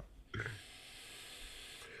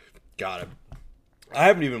 Got it. I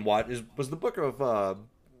haven't even watched. Was the book of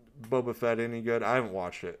Boba Fett any good? I haven't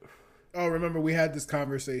watched it. Oh, remember we had this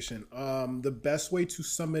conversation. The best way to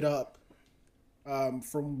sum it up,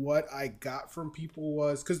 from what I got from people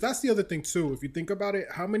was, because that's the other thing too. If you think about it,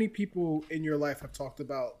 how many people in your life have talked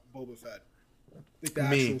about Boba Fett, like the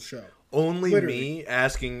actual show? Only Literally. me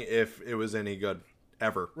asking if it was any good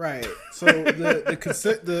ever. Right. So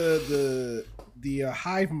the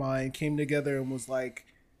hive mind came together and was like,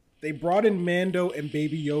 they brought in Mando and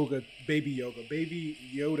Baby Yoda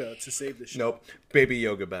to save the show. Nope. Baby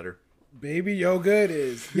Yoga better. Baby Yoga it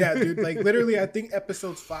is. Yeah, dude. Like literally, I think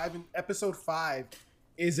episode 5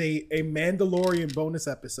 is a Mandalorian bonus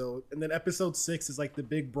episode, and then episode 6 is like the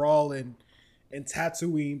big brawl in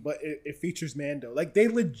Tatooine, but it features Mando. Like they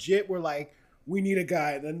legit were like, we need a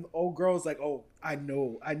guy, and then the old girl's like, oh, I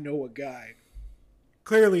know a guy.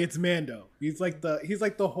 Clearly, it's Mando. He's like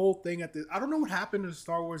the whole thing at the. I don't know what happened to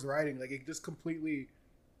Star Wars writing. Like it just completely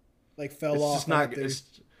like fell off. It's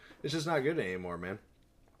just not good anymore, man.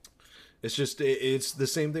 It's just it's the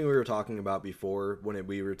same thing we were talking about before when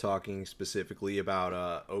we were talking specifically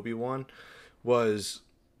about Obi-Wan. Was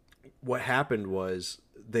what happened was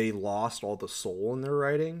they lost all the soul in their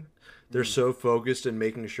writing. They're so focused in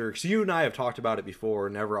making sure. Because you and I have talked about it before,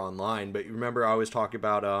 never online, but you remember I always talk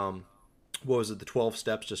about what was it, the 12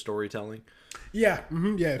 steps to storytelling? Yeah,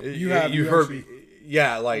 yeah. You heard me.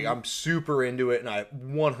 Yeah, like I'm super into it, and I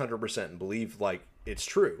 100% believe like it's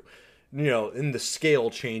true. You know, and the scale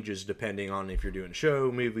changes depending on if you're doing a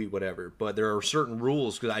show, movie, whatever. But there are certain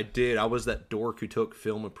rules because I was that dork who took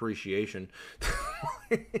film appreciation,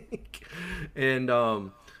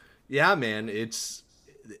 and yeah, man, it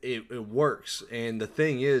works. And the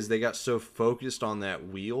thing is, they got so focused on that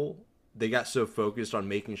wheel. They got so focused on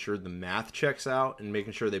making sure the math checks out and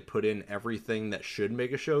making sure they put in everything that should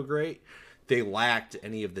make a show great. They lacked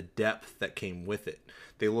any of the depth that came with it.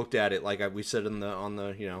 They looked at it like we said on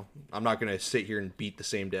the you know, I'm not going to sit here and beat the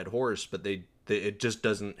same dead horse, but it just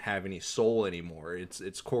doesn't have any soul anymore. It's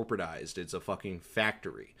corporatized. It's a fucking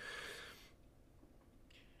factory.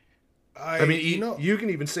 I mean, you can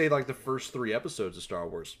even say like the first 3 episodes of Star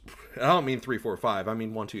Wars. I don't mean 3, 4, 5. I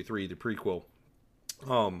mean 1, 2, 3, the prequel.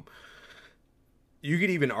 You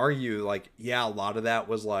could even argue like, yeah, a lot of that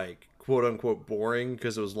was like quote unquote boring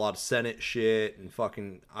because it was a lot of Senate shit and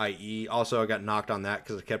fucking IE. Also, I got knocked on that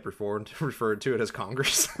because I kept referring to it as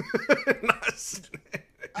Congress.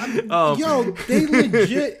 Yo, they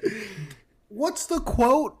legit. What's the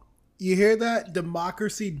quote? You hear that?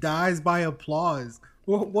 Democracy dies by applause.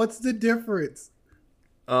 What's the difference?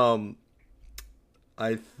 I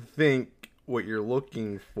think what you're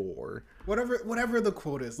looking for. Whatever the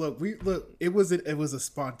quote is. Look, it was a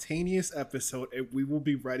spontaneous episode, and we will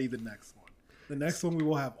be ready the next one. The next one we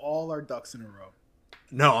will have all our ducks in a row.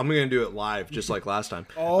 No, I'm gonna do it live, just like last time.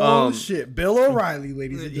 Oh shit, Bill O'Reilly,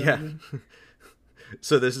 ladies and gentlemen. Yeah.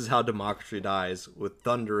 So this is how democracy dies, with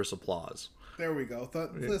thunderous applause. There we go.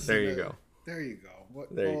 Listen, there you go. There you go.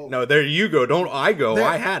 There you go. Don't I go?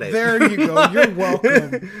 I had it. There you go. You're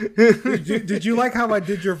welcome. Did you like how I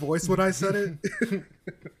did your voice when I said it?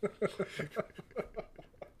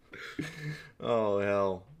 Oh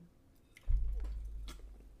hell.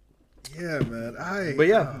 Yeah, man. But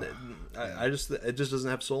yeah, I just it just doesn't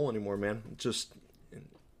have soul anymore, man. It's just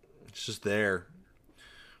there.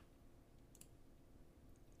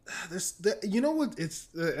 You know what? I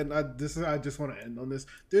just want to end on this.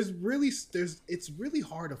 It's really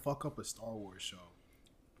hard to fuck up a Star Wars show.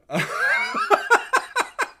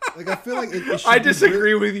 Like I feel like I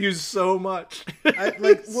disagree with you so much. Let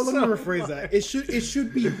me rephrase that. It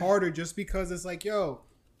should be harder just because it's like, yo,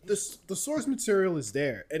 the source material is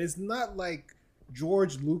there, and it's not like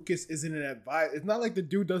George Lucas isn't an advice. It's not like the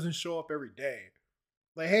dude doesn't show up every day.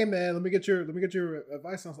 Like, hey man, let me get your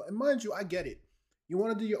advice on something. And mind you, I get it. You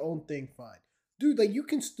want to do your own thing, fine. dude, like you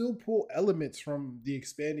can still pull elements from the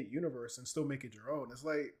expanded universe and still make it your own. It's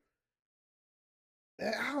like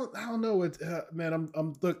I don't know. It, man,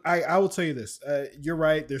 look. I will tell you this. You're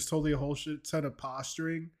right. There's totally a whole shit ton of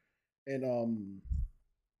posturing, and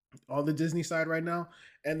on the Disney side right now.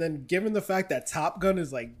 And then given the fact that Top Gun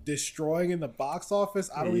is like destroying in the box office,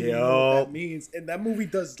 I don't even know what that means. And that movie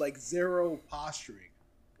does like zero posturing,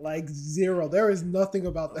 like zero. There is nothing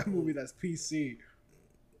about that movie that's PC.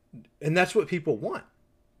 And that's what people want.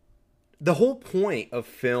 The whole point of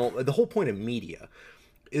film, the whole point of media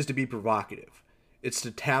is to be provocative. It's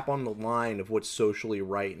to tap on the line of what's socially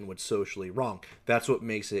right and what's socially wrong. That's what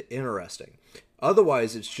makes it interesting.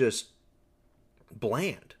 Otherwise, it's just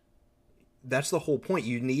bland. That's the whole point.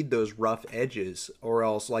 You need those rough edges, or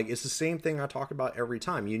else, like, it's the same thing I talk about every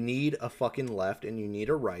time. You need a fucking left and you need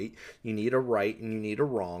a right. You need a right and you need a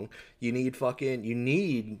wrong. You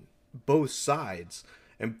need both sides.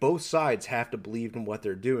 And both sides have to believe in what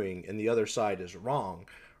they're doing, and the other side is wrong,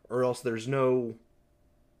 or else there's no...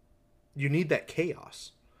 You need that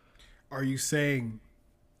chaos. Are you saying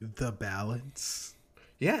the balance?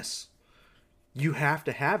 Yes. You have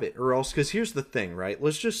to have it, or else... Because here's the thing, right?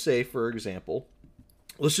 Let's just say, for example,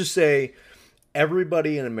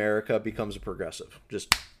 everybody in America becomes a progressive,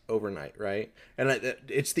 just overnight, right? And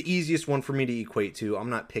it's the easiest one for me to equate to.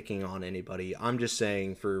 I'm not picking on anybody. I'm just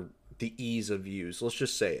saying for the ease of use. Let's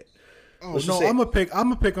just say it. Oh no, I'm gonna pick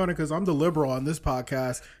on it because I'm the liberal on this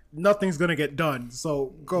podcast. Nothing's gonna get done.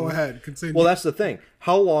 So go ahead, continue. Well, that's the thing.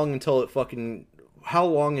 How long until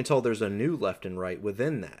there's a new left and right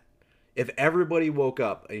within that? If everybody woke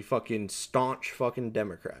up a fucking staunch fucking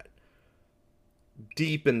Democrat,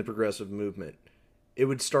 deep in the progressive movement, it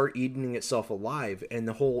would start eating itself alive, and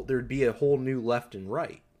there'd be a whole new left and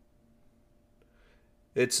right.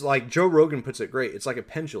 It's like Joe Rogan puts it great. It's like a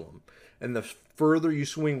pendulum. And the further you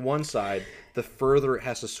swing one side, the further it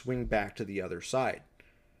has to swing back to the other side.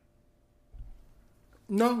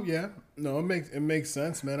 No, it makes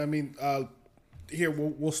sense, man. I mean, here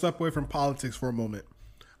we'll step away from politics for a moment.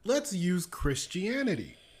 Let's use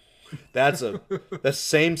Christianity. That's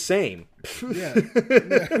same. Yeah.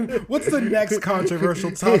 What's the next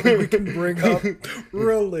controversial topic we can bring up?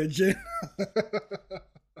 Religion.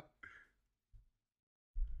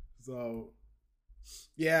 So,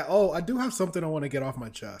 yeah. Oh, I do have something I want to get off my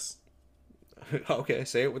chest. Okay,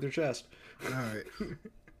 say it with your chest. All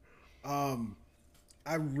right.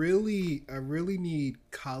 I really need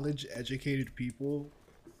college educated people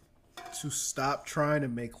to stop trying to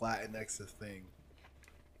make Latinx a thing.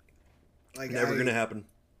 Like, never gonna happen.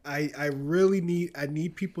 I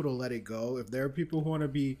need people to let it go. If there are people who want to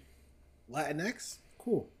be Latinx,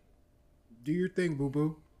 cool. Do your thing, boo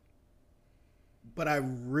boo. But I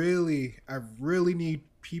really need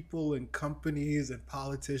people and companies and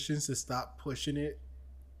politicians to stop pushing it,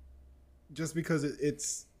 just because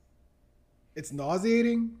it's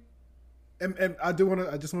nauseating. And I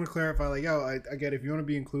just want to clarify, like, yo, I get it. If you want to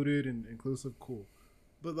be included and inclusive, cool.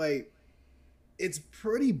 But like, it's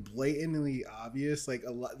pretty blatantly obvious. Like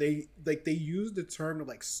a lot, they use the term to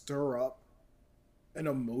like stir up an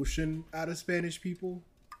emotion out of Spanish people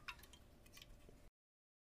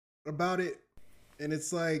about it. And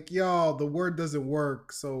it's like, y'all, the word doesn't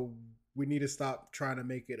work, so we need to stop trying to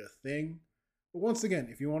make it a thing. But once again,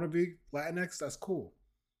 if you want to be Latinx, that's cool.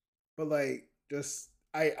 But like, just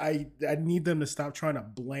I need them to stop trying to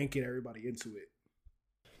blanket everybody into it.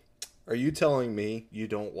 Are you telling me you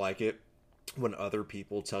don't like it when other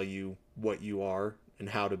people tell you what you are and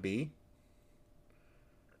how to be?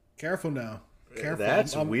 Careful now. Careful.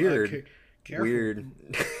 That's weird. Careful. Weird.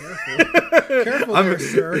 Careful there,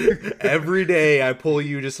 sir. Every day I pull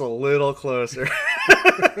you just a little closer.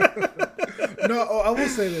 No, I will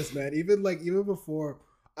say this, man. Even before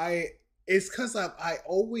it's because I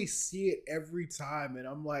always see it every time, and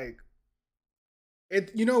I'm like,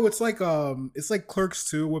 it's like Clerks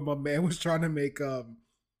 2 when my man was trying to make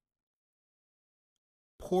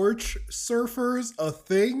porch surfers a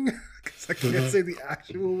thing because I can't say the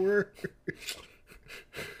actual word.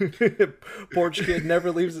 Porch kid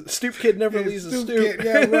never leaves. Stoop kid never leaves the stoop. Kid.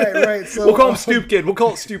 Yeah, right. So we'll call him Stoop kid. We'll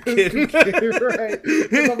call it Stoop kid. Right.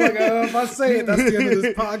 I'm like, if I say it, that's the end of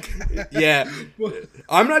this podcast. Yeah,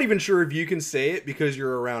 I'm not even sure if you can say it because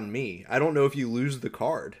you're around me. I don't know if you lose the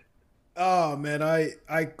card. Oh man,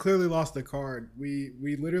 I clearly lost the card. We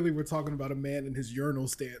literally were talking about a man in his urinal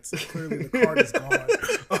stance. Clearly, the card is gone.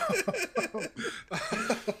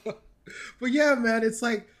 But yeah, man, it's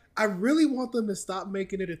like, I really want them to stop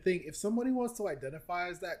making it a thing. If somebody wants to identify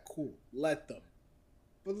as that, cool, let them.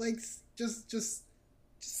 But like, just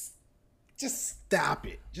just stop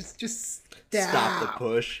it. Just Stop the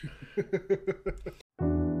push.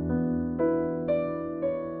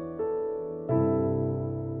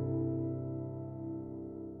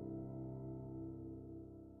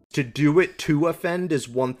 To do it to offend is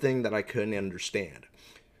one thing that I couldn't understand.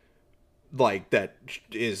 Like, that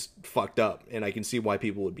is fucked up, and I can see why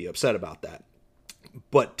people would be upset about that.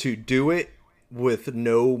 But to do it with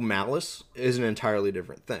no malice is an entirely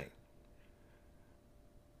different thing.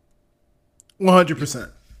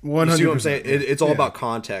 100%. 100%. You see what I'm saying? It's all about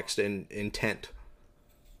context and intent.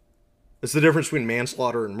 It's the difference between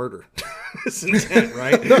manslaughter and murder. It's intent,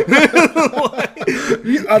 right?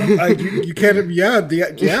 You can't. Yeah.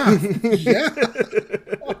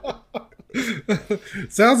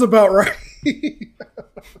 Sounds about right.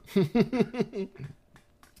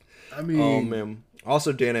 I mean, oh man.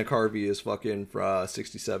 Also, Dana Carvey is fucking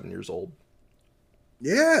 67 years old.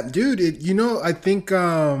 Yeah, dude. I think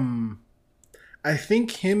him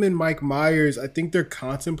and Mike Myers. I think they're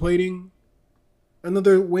contemplating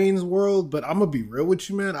another Wayne's World, but I'm gonna be real with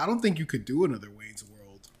you, man. I don't think you could do another Wayne's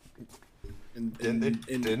World in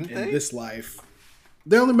this life.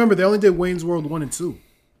 They only did Wayne's World 1 and 2.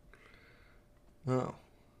 Oh,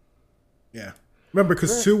 yeah. Remember,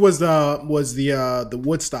 because 2 was the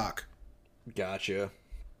Woodstock. Gotcha.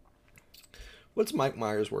 What's Mike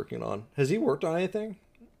Myers working on? Has he worked on anything?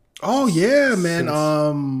 Oh yeah,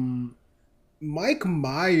 man. Mike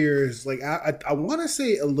Myers, like I want to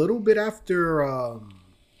say a little bit after.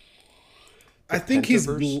 I think his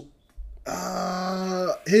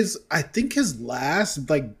last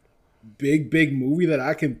like big movie that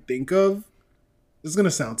I can think of. This is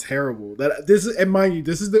gonna sound terrible. And mind you,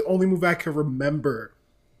 this is the only movie I can remember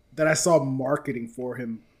that I saw marketing for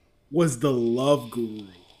him was The Love Guru.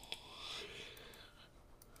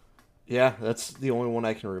 Yeah, that's the only one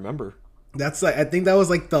I can remember. That's like, I think that was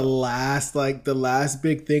like the last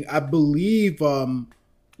big thing. I believe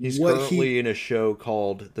he's currently in a show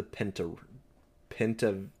called the Pentaverate.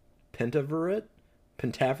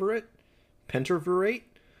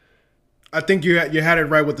 I think you had it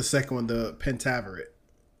right with the second one, the Pentaverate.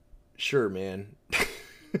 Sure, man.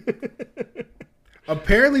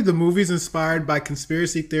 Apparently, the movie's inspired by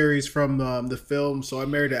conspiracy theories from the film "So I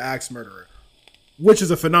Married an Axe Murderer," which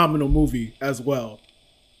is a phenomenal movie as well.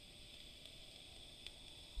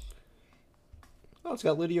 Oh, it's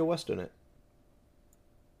got Lydia West in it.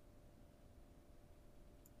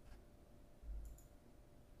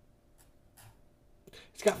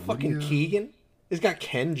 It's got fucking Keegan. It's got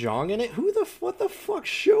Ken Jeong in it. What the fuck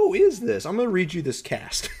show is this? I'm gonna read you this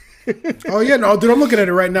cast. Oh yeah, no, dude, I'm looking at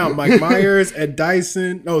it right now. Mike Myers, Ed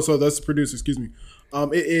Dyson. Oh, so that's the producer. Excuse me.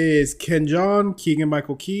 It is Ken Jeong, Keegan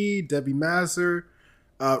Michael Key, Debbie Mazur,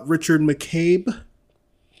 Richard McCabe,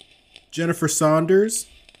 Jennifer Saunders,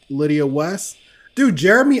 Lydia West. Dude,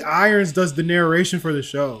 Jeremy Irons does the narration for the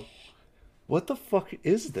show. What the fuck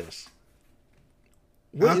is this?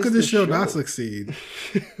 How could this show not succeed?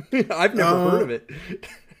 I've never heard of it.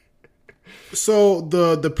 So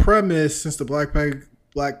the premise, since the Black Plague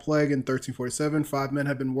in 1347, 5 men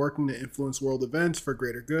have been working to influence world events for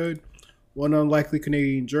greater good. One unlikely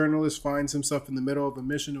Canadian journalist finds himself in the middle of a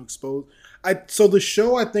mission to expose. So the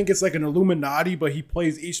show, I think it's like an Illuminati, but he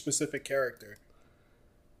plays each specific character.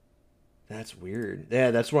 That's weird.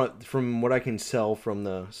 Yeah, that's from what I can tell from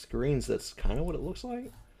the screens, that's kind of what it looks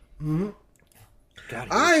like. Mm-hmm.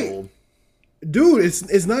 God, dude,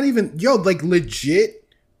 it's not even like legit.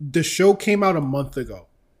 The show came out a month ago.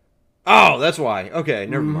 Oh, that's why. Okay,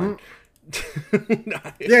 never mind.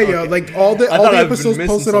 Yeah, like all the episodes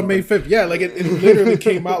posted on May 5th. Yeah, like it literally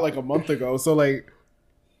came out like a month ago. So like,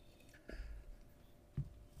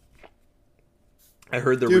 I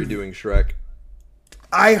heard they're redoing Shrek.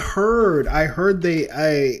 I heard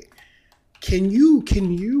can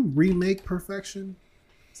you remake Perfection?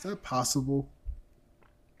 Is that possible?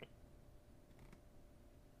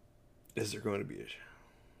 Is there going to be a show?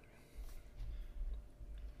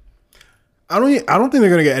 I don't think they're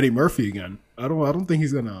gonna get Eddie Murphy again. I don't think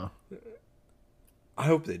he's gonna. I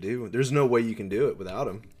hope they do. There's no way you can do it without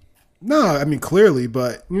him. No, I mean clearly,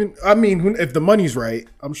 but I mean if the money's right,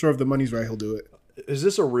 I'm sure if the money's right, he'll do it. Is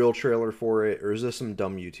this a real trailer for it, or is this some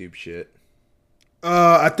dumb YouTube shit?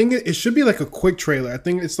 I think it should be like a quick trailer. I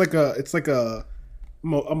think it's like a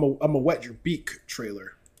I'm a wet your beak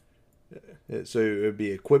trailer. So it would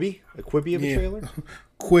be a Quibi of a trailer.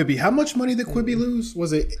 Quibi. How much money did Quibi lose?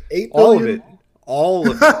 Was it $8 billion?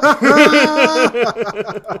 All of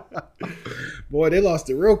it. Boy, they lost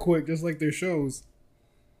it real quick, just like their shows.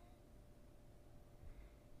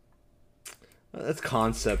 That's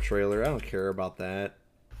concept trailer. I don't care about that.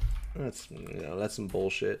 That's that's some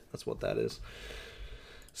bullshit. That's what that is.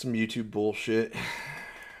 Some YouTube bullshit.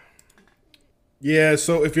 Yeah,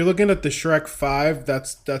 so if you're looking at the Shrek 5,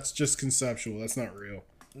 that's just conceptual. That's not real.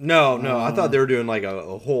 No, I thought they were doing like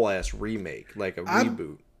a whole ass remake, like a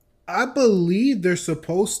reboot. I believe there's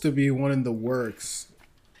supposed to be one in the works.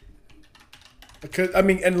 Because I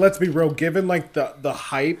mean, and let's be real, given like the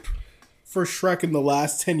hype for Shrek in the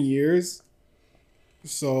last 10 years,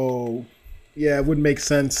 so yeah, it would make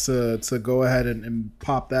sense to go ahead and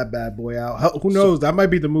pop that bad boy out. Who knows? That might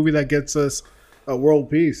be the movie that gets us a world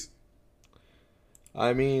peace.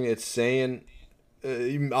 I mean, it's saying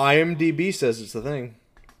IMDb says it's the thing.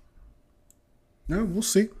 No, we'll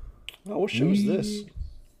see. Oh, what show is this?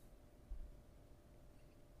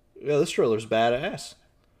 Yeah, this trailer's badass.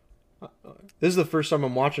 This is the first time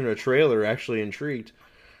I'm watching a trailer actually intrigued.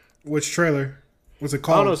 Which trailer? What's it I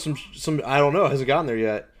called? don't know, some I don't know, it hasn't gotten there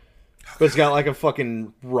yet. But it's got like a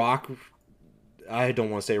fucking rock, I don't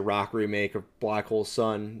want to say rock remake of Black Hole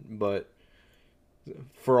Sun, but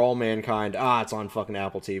For All Mankind. It's on fucking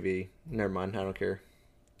Apple TV. Never mind, I don't care.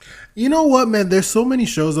 You know what, man? There's so many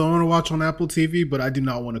shows I want to watch on Apple TV, but I do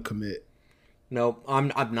not want to commit. No,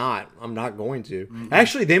 I'm not. I'm not going to. Mm-hmm.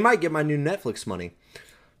 Actually, they might get my new Netflix money.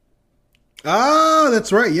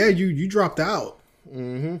 That's right. Yeah, you dropped out.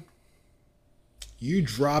 Mm-hmm. You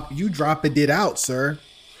dropped it out, sir.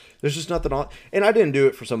 There's just nothing on, and I didn't do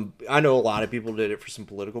it for some. I know a lot of people did it for some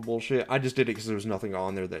political bullshit. I just did it because there was nothing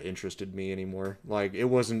on there that interested me anymore. Like it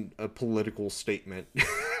wasn't a political statement,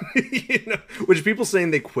 Which people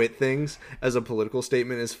saying they quit things as a political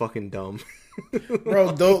statement is fucking dumb.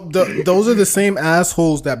 Bro, those are the same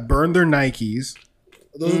assholes that burn their Nikes.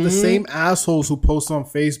 Those are the same assholes who post on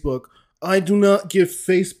Facebook, I do not give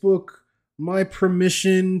Facebook my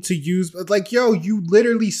permission to use. Like, yo, you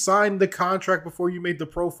literally signed the contract before you made the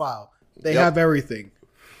profile. They have everything.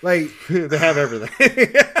 Like they have everything.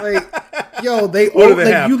 Like, yo, they what do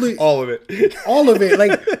they have? All of it. All of it.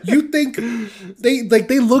 Like, you think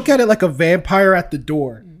they look at it like a vampire at the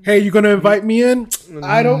door. Hey, you gonna invite me in?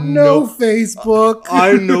 I don't know, Facebook.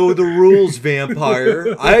 I know the rules,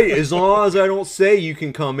 vampire. As long as I don't say you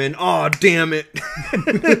can come in. Oh, damn it.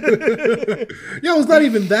 Yo, it's not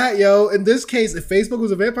even that, yo. In this case, if Facebook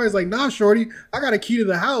was a vampire, it's like, nah, shorty, I got a key to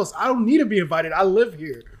the house. I don't need to be invited. I live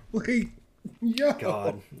here. Like, yo.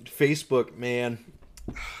 God, Facebook, man.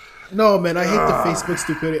 No, man, I hate the Facebook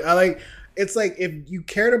stupidity. It's like, if you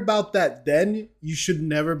cared about that then, you should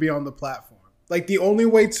never be on the platform. Like, the only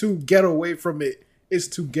way to get away from it is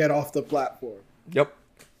to get off the platform. Yep.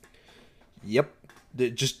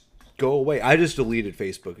 Just go away. I just deleted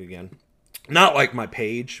Facebook again. Not like my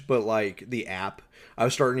page, but like the app. I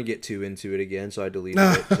was starting to get too into it again, so I deleted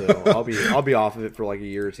it. So I'll be off of it for like a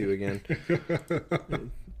year or two again.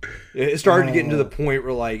 It started to get into the point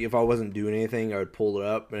where, like, if I wasn't doing anything, I would pull it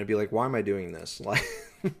up and I'd be like, "Why am I doing this?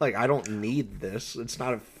 Like I don't need this. It's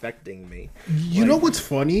not affecting me." You know what's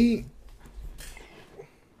funny?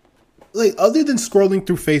 Like, other than scrolling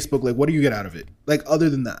through Facebook, like, what do you get out of it? Like, other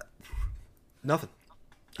than that, nothing.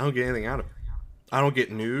 I don't get anything out of it. I don't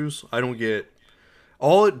get news. I don't get.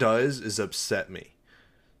 All it does is upset me.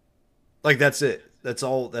 Like, that's it. That's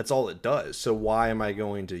all it does. So why am I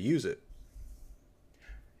going to use it?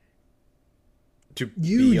 To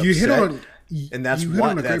be upset. You hit on, and that's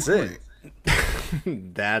what. That's it.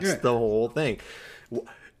 That's the whole thing.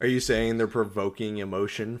 Are you saying they're provoking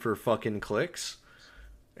emotion for fucking clicks?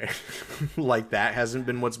 Like that hasn't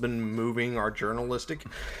been what's been moving our journalistic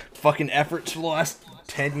fucking efforts for the last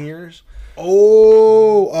 10 years?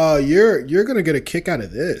 Oh, you're gonna get a kick out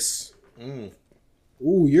of this.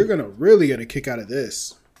 Ooh, you're gonna really get a kick out of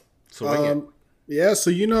this. So yeah, so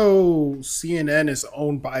you know CNN is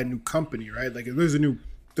owned by a new company, right? Like, there's a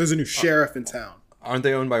new sheriff in town. Aren't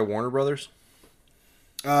they owned by Warner Brothers?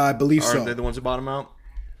 I believe so. Aren't they the ones who bought them out?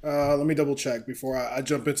 Let me double check before I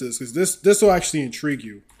jump into this, because this will actually intrigue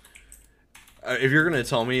you. If you're going to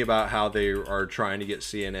tell me about how they are trying to get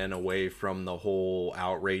CNN away from the whole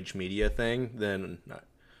outrage media thing, then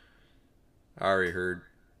I already heard.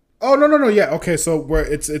 Oh, no. Yeah. Okay. So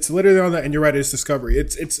it's literally on that, and you're right. It's Discovery.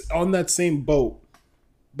 It's on that same boat,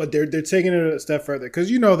 but they're taking it a step further,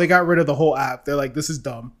 because, you know, they got rid of the whole app. They're like, this is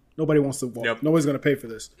dumb. Nobody wants to vote. Yep. Nobody's going to pay for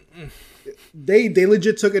this. They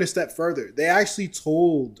legit took it a step further. They actually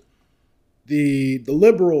told the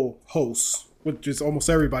liberal hosts, which is almost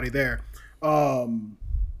everybody there, tone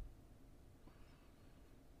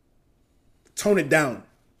it down.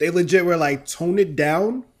 They legit were like, tone it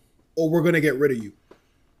down, or we're going to get rid of you.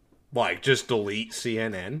 Like, just delete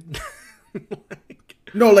CNN?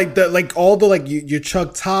 No, all the your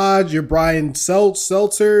Chuck Todd, your Brian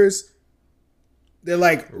Seltzers, They're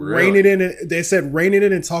like, rein it in. They said, rein it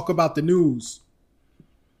in and talk about the news,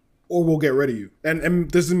 or we'll get rid of you.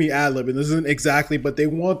 And this is me ad-libbing. This isn't exactly, but they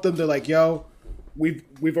want them. They're like, yo,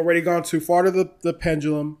 we've already gone too far to the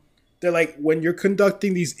pendulum. They're like, when you're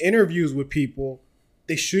conducting these interviews with people,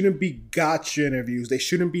 they shouldn't be gotcha interviews. They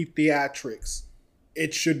shouldn't be theatrics.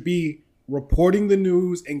 It should be reporting the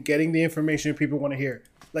news and getting the information people want to hear.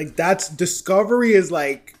 Like, that's Discovery is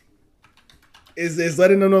like, is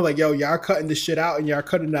letting them know, like, yo, y'all cutting this shit out and y'all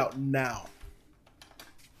cutting it out now.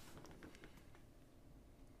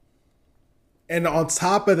 And on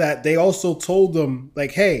top of that, they also told them,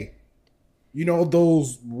 like, hey, you know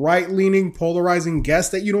those right-leaning, polarizing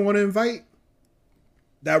guests that you don't want to invite?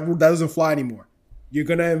 That doesn't fly anymore. You're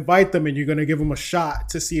going to invite them and you're going to give them a shot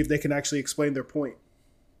to see if they can actually explain their point.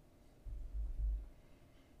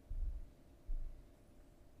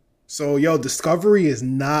 So, yo, Discovery is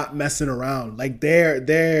not messing around. Like, they're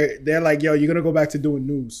like, yo, you're going to go back to doing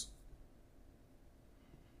news.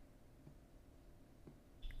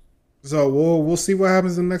 So we'll see what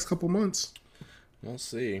happens in the next couple months. We'll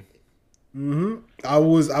see. I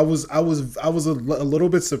was a little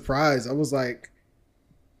bit surprised. I was like,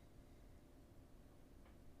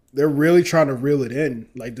 they're really trying to reel it in.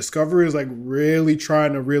 Like, Discovery is like really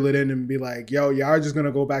trying to reel it in and be like, yo, y'all are just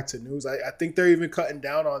gonna go back to news. I think they're even cutting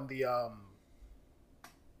down on the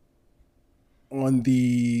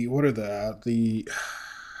what are the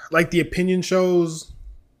like the opinion shows.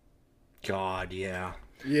 God, yeah.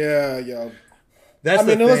 Yeah. That's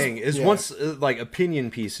the thing, is once, like,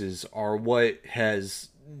 opinion pieces are what has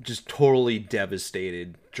just totally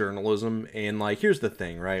devastated journalism. And, like, here's the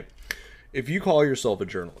thing, right? If you call yourself a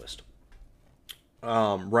journalist,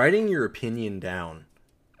 writing your opinion down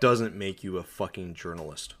doesn't make you a fucking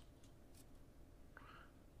journalist.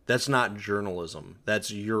 That's not journalism.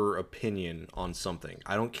 That's your opinion on something.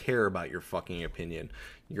 I don't care about your fucking opinion.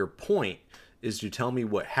 Your point is to tell me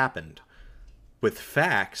what happened with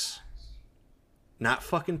facts. Not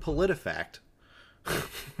fucking PolitiFact,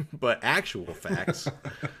 but actual facts.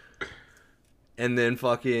 And then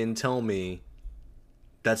fucking tell me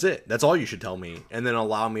that's it. That's all you should tell me. And then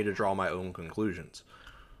allow me to draw my own conclusions.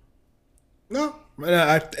 No.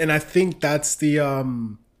 And I think that's the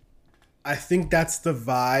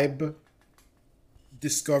vibe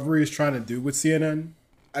Discovery is trying to do with CNN.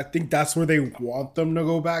 I think that's where they want them to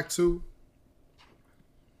go back to.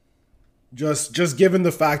 Just given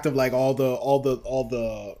the fact of like all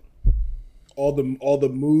the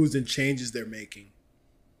moves and changes they're making.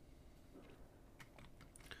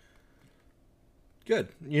 Good.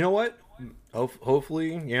 You know what?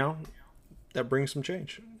 Hopefully, you know, that brings some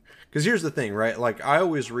change. Because here's the thing, right? Like, I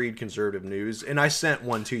always read conservative news, and I sent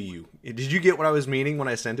one to you. Did you get what I was meaning when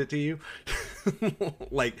I sent it to you?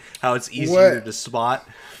 Like, how it's easier to spot.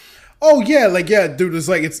 Oh yeah, like yeah, dude. It's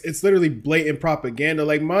like it's literally blatant propaganda.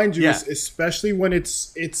 Like, mind you, especially when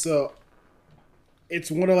it's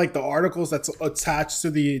one of like the articles that's attached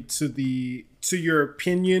to your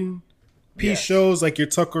opinion piece shows, like your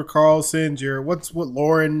Tucker Carlson's, your what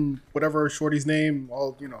Lauren, whatever Shorty's name,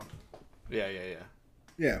 all you know.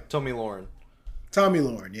 Yeah. Tommy Lauren,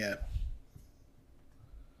 yeah.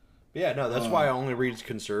 Yeah, no, that's why I only read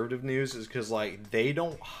conservative news, is because like they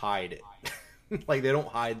don't hide it. Like, they don't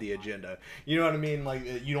hide the agenda. You know what I mean?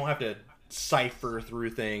 Like, you don't have to cipher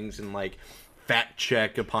through things and, like, fact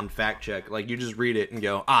check upon fact check. Like, you just read it and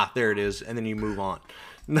go, there it is, and then you move on.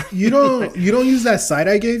 You don't use that site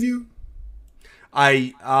I gave you?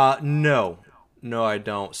 No, I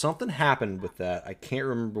don't. Something happened with that. I can't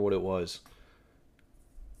remember what it was.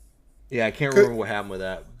 Yeah, I can't remember what happened with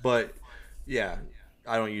that. But, yeah,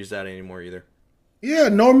 I don't use that anymore either. Yeah,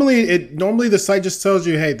 normally the site just tells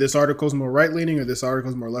you, hey, this article's more right leaning or this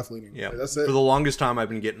article's more left leaning. Yeah, that's it. For the longest time, I've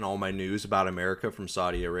been getting all my news about America from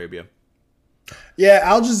Saudi Arabia. Yeah,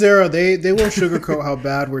 Al Jazeera, they won't sugarcoat how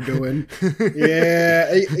bad we're doing.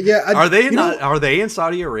 Yeah. Are they in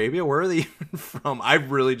Saudi Arabia? Where are they even from? I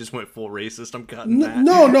really just went full racist. I'm cutting that.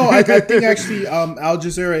 No. I think actually Al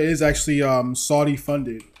Jazeera is actually Saudi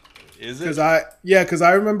funded. Is it? Because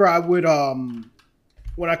I remember I would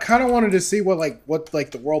when I kind of wanted to see what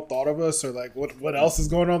the world thought of us, or like what else is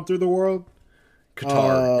going on through the world.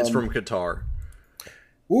 Qatar. It's from Qatar.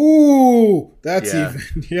 Ooh, that's even.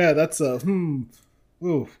 Yeah, that's a Ooh,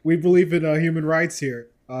 we believe in human rights here.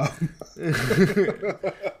 But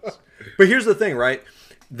here's the thing, right?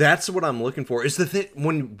 That's what I'm looking for. Is the thing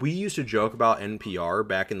when we used to joke about NPR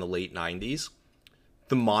back in the late 90s,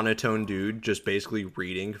 the monotone dude just basically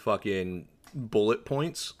reading fucking bullet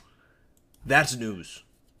points. That's news.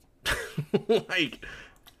 Like,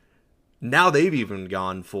 now they've even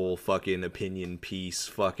gone full fucking opinion piece,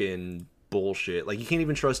 fucking bullshit. Like, you can't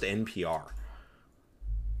even trust NPR.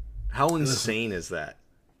 How insane is that?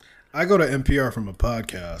 I go to NPR from a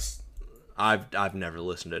podcast. I've never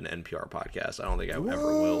listened to an NPR podcast. I don't think I ever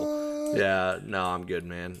will. Yeah, no, I'm good,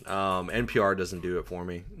 man. NPR doesn't do it for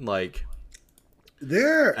me. Like,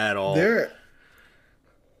 at all.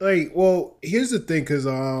 Like, well, here's the thing, because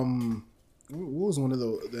what was one of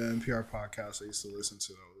the NPR podcasts I used to listen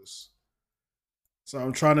to? So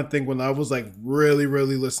I'm trying to think when I was like really,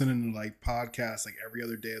 really listening to like podcasts like every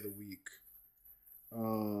other day of the week.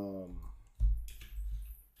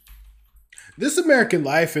 This American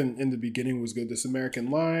Life in the beginning was good. This American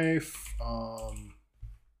Life.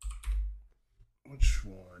 Which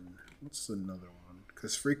one? What's another one?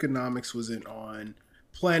 Because Freakonomics wasn't on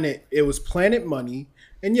Planet. It was Planet Money,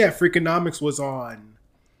 and yeah, Freakonomics was on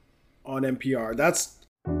NPR. That's.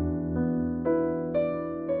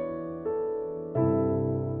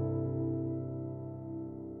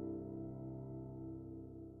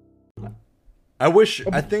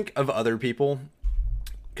 I think of other people,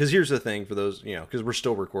 because here's the thing for those, because we're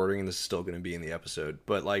still recording and this is still going to be in the episode,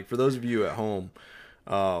 but like for those of you at home,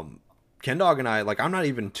 Ken Dog and I, like, I'm not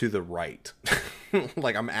even to the right.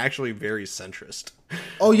 Like, I'm actually very centrist.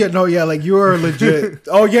 Oh yeah, no, yeah, like you are legit.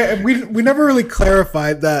 Oh yeah, and we never really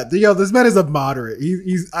clarified that. This man is a moderate.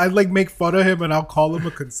 I like make fun of him and I'll call him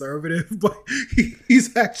a conservative, but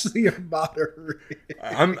he's actually a moderate.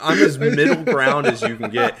 I'm as middle ground as you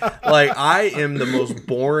can get. Like, I am the most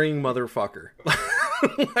boring motherfucker.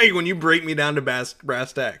 Like, when you break me down to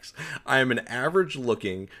brass tacks, I am an average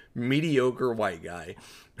looking, mediocre white guy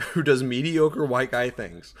who does mediocre white guy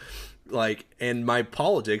things. Like, and my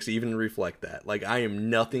politics even reflect that. Like, I am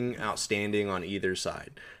nothing outstanding on either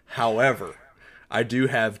side. However, I do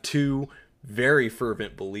have two very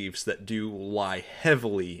fervent beliefs that do lie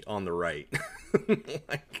heavily on the right.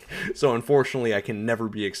 So unfortunately, I can never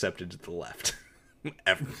be accepted to the left.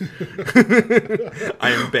 Ever.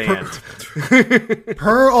 I am banned.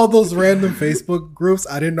 Per all those random Facebook groups,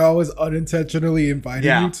 I didn't know I was unintentionally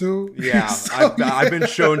inviting you to. Yeah, So, I've been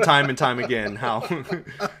shown time and time again how.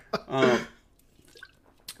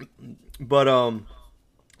 But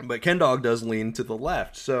Ken Dog does lean to the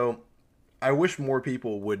left, so I wish more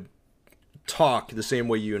people would talk the same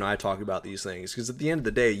way you and I talk about these things, because at the end of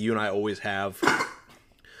the day, you and I always have.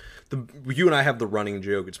 You and I have the running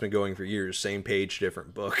joke. It's been going for years. Same page,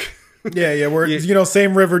 different book. Yeah, we're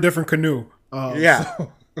same river, different canoe.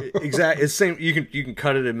 Exactly. It's same. You can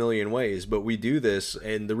cut it a million ways, but we do this,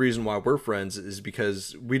 and the reason why we're friends is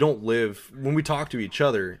because we don't live. When we talk to each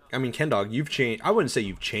other, I mean, Ken Dog, you've changed. I wouldn't say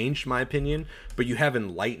you've changed my opinion, but you have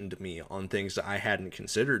enlightened me on things that I hadn't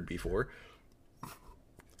considered before.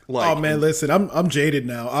 Like, oh man, listen, I'm jaded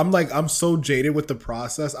now. I'm so jaded with the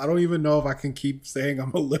process. I don't even know if I can keep saying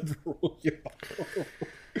I'm a liberal. Yo.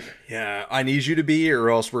 Yeah, I need you to be, or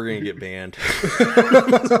else we're gonna get banned.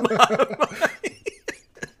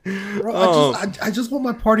 Bro, I just want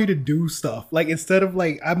my party to do stuff. Like, instead of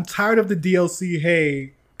like, I'm tired of the DLC.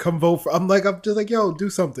 Hey, come vote for. I'm just like, yo, do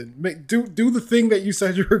something. Do the thing that you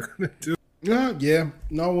said you were gonna do. Yeah,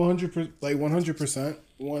 no, 100%, like 100%,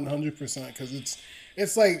 100%, because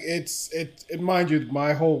it's like mind you,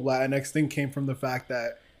 my whole Latinx thing came from the fact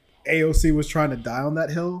that AOC was trying to die on that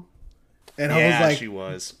hill, and I was like, she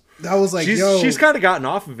was. I was like, she's kind of gotten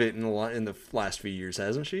off of it in the last few years,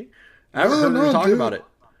 hasn't she? I haven't heard her talk about it.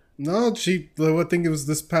 No, I think it was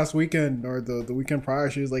this past weekend or the weekend prior.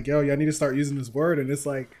 She was like, yo, y'all need to start using this word, and it's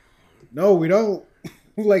like, no, we don't.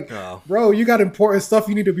 Like, bro, you got important stuff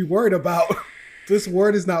you need to be worried about. This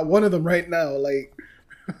word is not one of them right now. Like,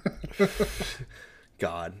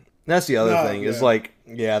 God, that's the other thing. Is like,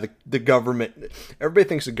 the government. Everybody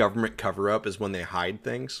thinks the government cover up is when they hide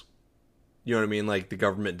things. You know what I mean? Like, the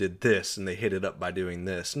government did this and they hid it up by doing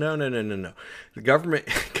this. No. The government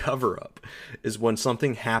cover up is when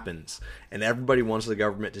something happens and everybody wants the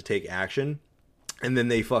government to take action, and then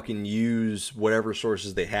they fucking use whatever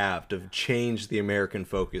sources they have to change the American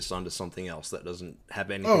focus onto something else that doesn't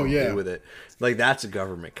have anything to do with it. Like, that's a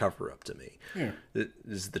government cover up to me. Yeah. It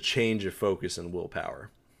is the change of focus and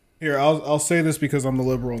willpower. Here, I'll say this because I'm the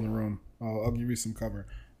liberal in the room. I'll give you some cover.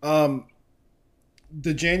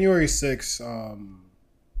 The January 6th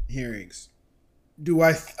hearings. Do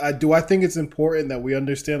I think it's important that we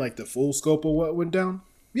understand like the full scope of what went down?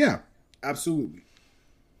 Yeah, absolutely.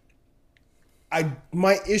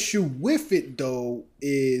 My issue with it though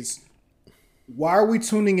is, why are we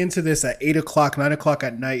tuning into this at 8 o'clock, 9 o'clock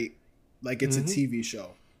at night like it's a TV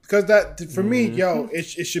show? Because that, for me, it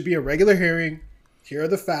should be a regular hearing. Here are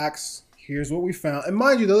the facts. Here's what we found. And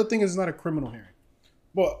mind you, the other thing is, it's not a criminal hearing.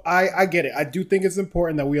 But I get it. I do think it's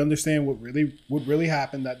important that we understand what really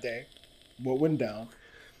happened that day. what went down.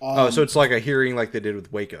 So it's like a hearing like they did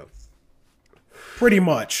with Waco. Pretty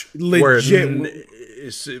much. Legit.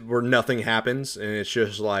 Where nothing happens, and it's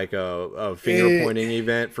just like a finger-pointing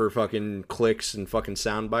event for fucking clicks and fucking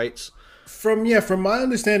sound bites. From my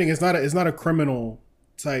understanding, it's not a criminal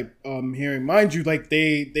type hearing. Mind you, like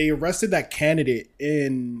they arrested that candidate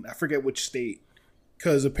in I forget which state,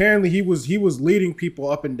 because apparently he was leading people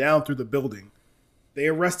up and down through the building. They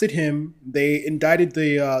arrested him. They indicted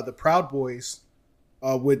the Proud Boys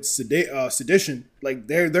with sedition. Like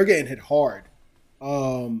they're getting hit hard.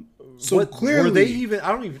 So what, clearly, were they even?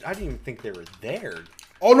 I didn't even think they were there.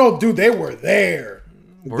 Oh no, dude, they were there.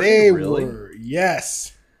 They really? were.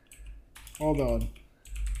 Yes. Hold on.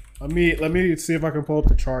 Let me see if I can pull up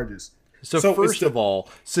the charges. So first of all,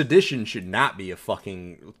 sedition should not be a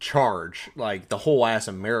fucking charge. Like the whole ass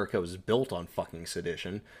America was built on fucking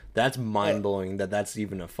sedition. That's mind blowing that's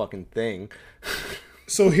even a fucking thing.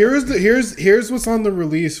 So here's what's on the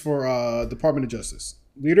release for Department of Justice.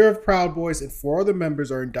 Leader of Proud Boys and 4 other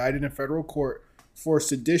members are indicted in federal court for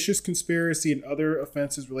seditious conspiracy and other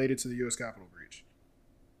offenses related to the U.S. Capitol breach.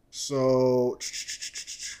 So,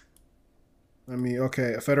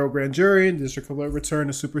 a federal grand jury in District of Columbia returned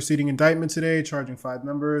a superseding indictment today, charging 5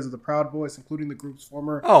 members of the Proud Boys, including the group's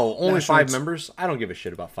former. Oh, only 5 members? I don't give a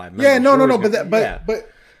shit about 5 members. Yeah, no.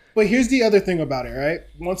 But here's the other thing about it, right?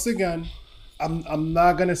 Once again, I'm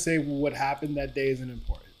not gonna say what happened that day isn't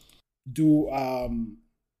important.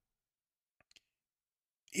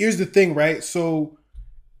 Here's the thing, right? So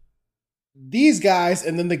these guys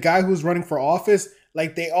and then the guy who's running for office,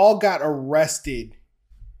 like they all got arrested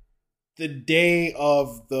the day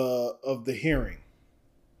of the hearing.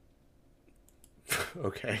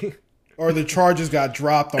 Okay. Or the charges got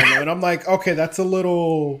dropped on them. And I'm like, okay, that's a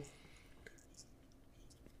little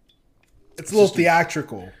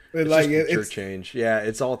theatrical. It's change. Yeah,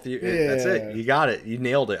 it's all that's it. You got it. You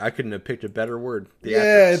nailed it. I couldn't have picked a better word.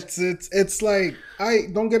 Yeah, it's like I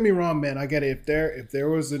don't get me wrong, man. I get it. If there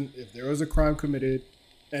was a crime committed,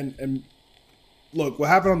 and look, what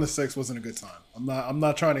happened on the 6th wasn't a good time. I'm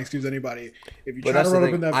not trying to excuse anybody. If you try to run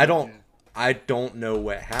up in that, I don't know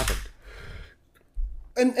what happened.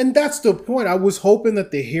 And that's the point. I was hoping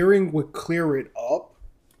that the hearing would clear it up.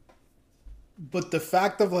 But the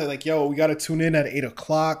fact of like, yo, we got to tune in at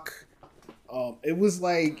 8:00. It was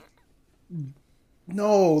like,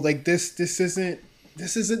 no, like this isn't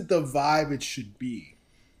the vibe it should be.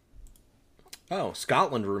 Oh,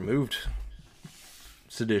 Scotland removed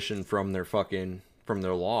sedition from their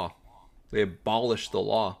law. They abolished the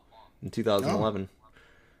law in 2011.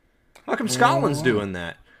 How come Scotland's doing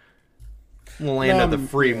that? Land of the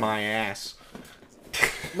free my ass.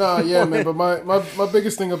 No, yeah, man. But my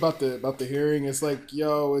biggest thing about the hearing is like,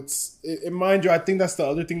 yo, and mind you, I think that's the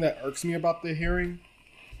other thing that irks me about the hearing.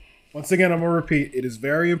 Once again, I'm gonna repeat: it is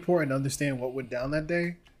very important to understand what went down that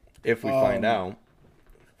day. If we find out.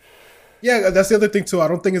 Yeah, that's the other thing too. I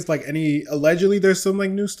don't think it's like allegedly there's some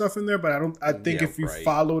like new stuff in there, but I think if you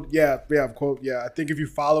followed, I think if you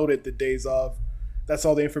followed it the days of, that's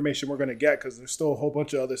all the information we're gonna get because there's still a whole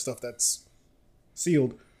bunch of other stuff that's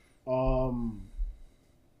sealed.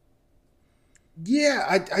 Yeah,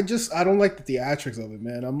 I don't like the theatrics of it,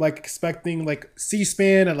 man. I'm like expecting like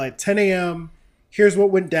C-SPAN at like 10 a.m. Here's what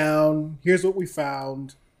went down. Here's what we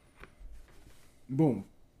found. Boom.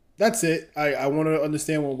 That's it. I want to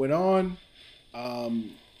understand what went on.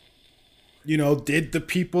 Did the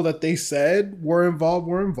people that they said were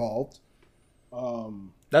involved?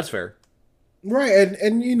 That's fair. Right,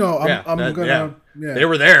 and they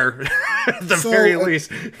were there at the very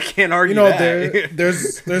least. Can't argue that.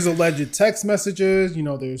 there's alleged text messages.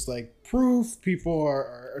 There's like proof. People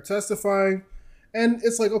are testifying, and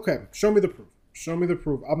it's like, okay, show me the proof. Show me the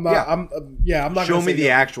proof. I'm not. Show me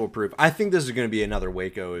the actual proof. I think this is going to be another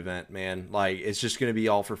Waco event, man. Like it's just going to be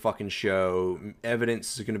all for fucking show.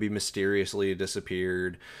 Evidence is going to be mysteriously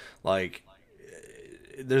disappeared. Like.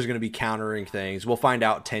 There's going to be countering things. We'll find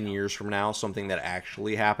out 10 years from now something that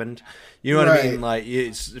actually happened. You know what I mean? Like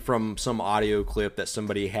it's from some audio clip that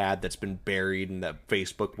somebody had that's been buried and that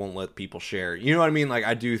Facebook won't let people share. You know what I mean? Like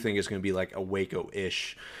I do think it's going to be like a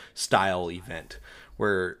Waco-ish style event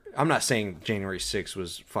where I'm not saying January 6th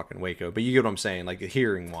was fucking Waco, but you get what I'm saying? Like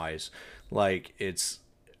hearing wise, like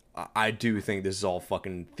I do think this is all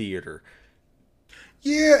fucking theater.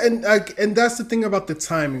 Yeah, and that's the thing about the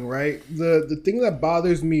timing, right? The thing that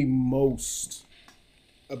bothers me most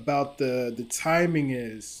about the timing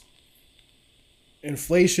is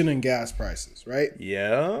inflation and gas prices, right?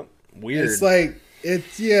 Yeah, weird. It's like and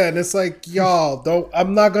it's like y'all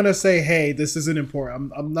I'm not gonna say, hey, this isn't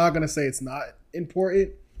important. I'm not gonna say it's not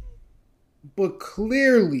important, but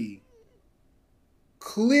clearly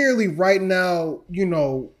clearly right now,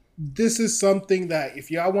 this is something that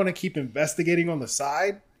if y'all want to keep investigating on the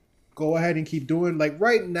side, go ahead and keep doing. Like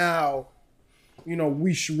right now,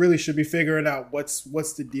 we really should be figuring out what's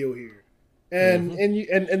the deal here. And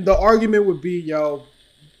and the argument would be,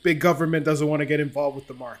 big government doesn't want to get involved with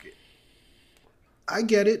the market. I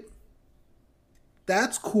get it.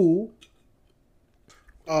 That's cool.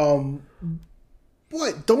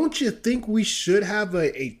 But don't you think we should have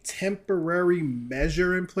a temporary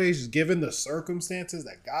measure in place given the circumstances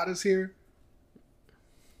that got us here?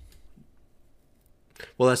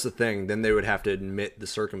 Well, that's the thing. Then they would have to admit the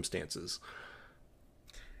circumstances.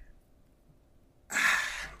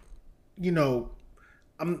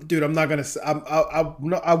 I'm not gonna.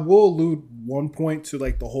 I will allude one point to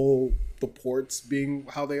like the ports being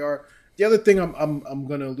how they are. The other thing I'm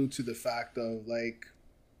gonna allude to the fact of like,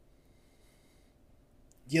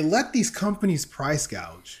 you let these companies price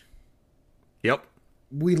gouge. Yep.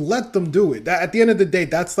 We let them do it. That at the end of the day,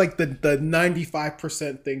 that's like the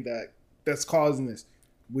 95% thing that's causing this.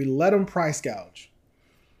 We let them price gouge.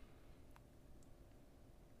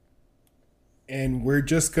 And we're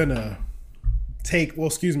just gonna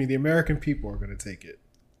the American people are gonna take it.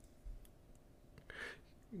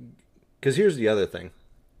 Because here's the other thing.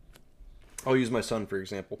 I'll use my son for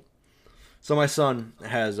example. So my son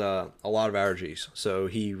has a lot of allergies, so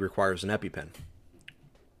he requires an EpiPen.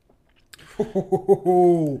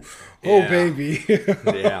 Oh, baby.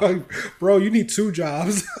 Yeah. Bro, you need 2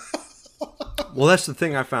 jobs. Well, that's the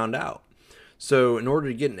thing I found out. So in order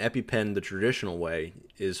to get an EpiPen the traditional way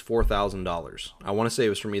is $4,000. I want to say it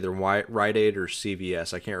was from either Rite Aid or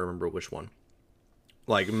CVS. I can't remember which one.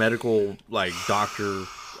 Like medical, like doctor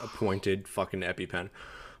appointed fucking EpiPen.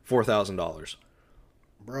 $4,000.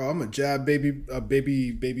 Bro, I'm a jab baby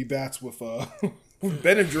bats with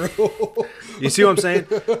Benadryl. You see what I'm saying?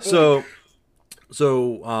 So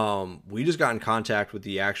we just got in contact with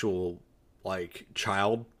the actual like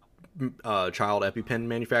child EpiPen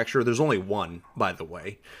manufacturer. There's only one, by the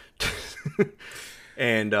way.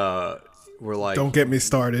 And we're like, don't get me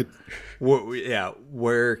started.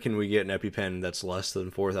 Where can we get an EpiPen that's less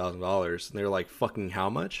than $4,000? And they're like, fucking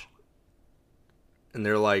how much? And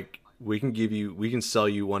they're like, we can sell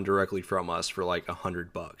you one directly from us for like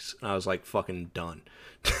 $100. And I was like, fucking done.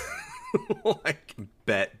 Like,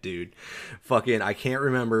 bet, dude. Fucking, I can't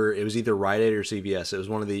remember. It was either Rite Aid or CVS. It was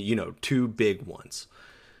one of the, 2 big ones.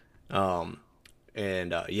 Yeah.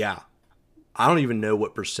 I don't even know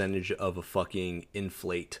what percentage of a fucking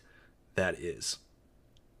inflate that is.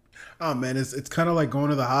 Oh man, it's kind of like going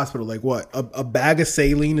to the hospital. Like what? A bag of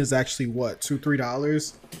saline is actually what,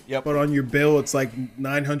 $2-3? Yep. But on your bill, it's like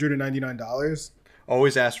 $999.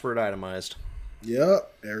 Always ask for it itemized.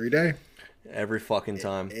 Yep, every day. Every fucking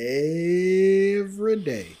time. Every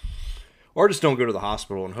day. Or just don't go to the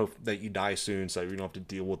hospital and hope that you die soon so you don't have to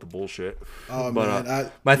deal with the bullshit. Oh, but man.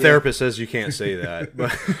 My therapist says you can't say that.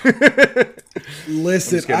 But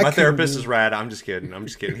listen, my therapist is rad. I'm just kidding.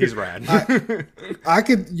 He's rad.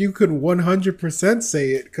 You could 100%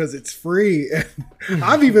 say it because it's free.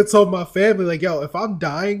 I've even told my family, like, yo, if I'm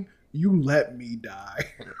dying, you let me die.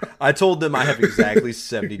 I told them I have exactly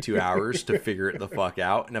 72 hours to figure it the fuck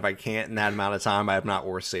out. And if I can't in that amount of time, I'm not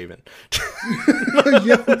worth saving. It's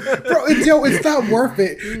not worth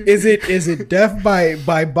it. Is it death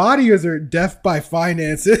by body or is it death by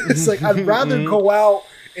finances? It's like, I'd rather go out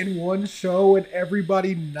in one show and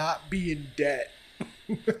everybody not be in debt.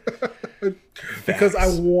 Because I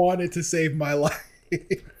wanted to save my life.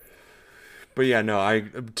 But yeah, no,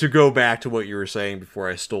 to go back to what you were saying before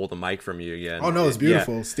I stole the mic from you again. Oh no, it's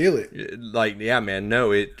beautiful. Yeah, steal it. Like, yeah, man,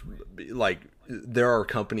 no, there are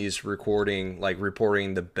companies reporting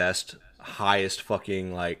the best, highest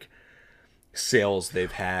fucking like sales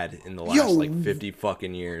they've had in the last 50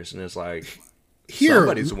 fucking years, and it's like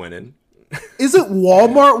somebody's winning. Isn't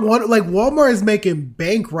Walmart one? Like Walmart is making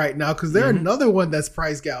bank right now because they're another one that's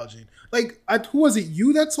price gouging. Like, who was it?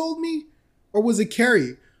 You that told me, or was it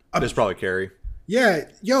Carrie? It's probably Carrie. Yeah,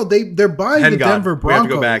 they're buying the Denver Broncos. We have to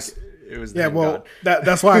go back. It was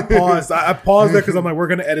that's why I paused. I paused there because I'm like, we're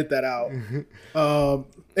gonna edit that out.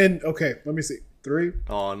 And okay, let me see. 3.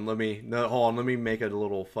 Hold on, let me make a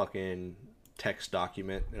little fucking text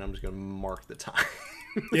document, and I'm just gonna mark the time.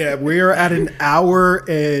 Yeah, we are at 1 hour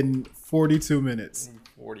and 42 minutes.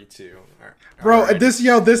 42. All right. Bro, right. This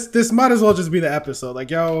might as well just be the episode.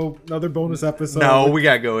 Like, another bonus episode. No, we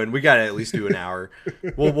gotta go in. We gotta at least do an hour.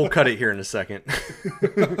 We'll cut it here in a second.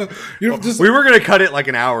 We were gonna cut it like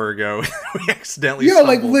an hour ago. We accidentally.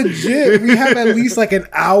 Like legit, we have at least like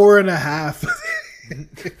 1.5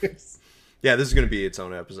 hours. Yeah, this is gonna be its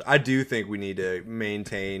own episode. I do think we need to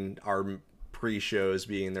maintain our pre-shows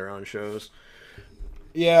being their own shows.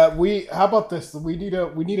 Yeah, how about this? We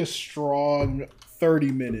need a strong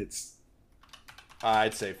 30 minutes.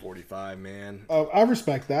 I'd say 45, man. I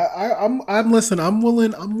respect that. I'm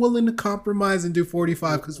willing to compromise and do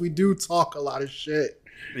 45 because we do talk a lot of shit.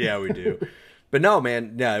 Yeah, we do. But no,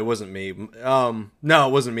 man, yeah, it wasn't me. No,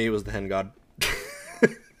 it wasn't me. It was the hen god.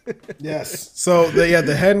 Yes. So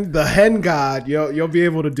the hen god, you'll be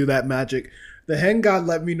able to do that magic. The hen god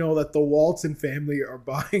let me know that the Walton family are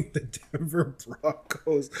buying the Denver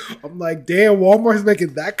Broncos. I'm like, damn, Walmart's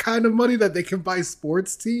making that kind of money that they can buy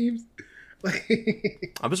sports teams.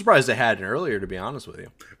 I'm surprised they hadn't earlier, to be honest with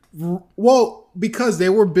you. Well, because they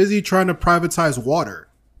were busy trying to privatize water.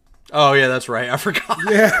 Oh yeah, that's right. I forgot.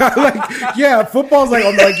 Yeah, football's like,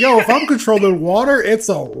 I'm like, yo, if I'm controlling water, it's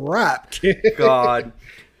a wrap, kid. God,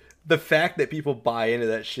 the fact that people buy into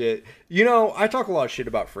that shit. You know, I talk a lot of shit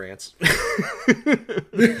about France.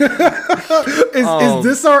 Is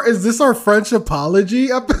this our French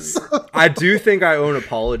apology episode? I do think I owe an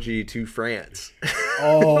apology to France.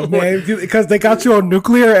 Oh man, because they got you on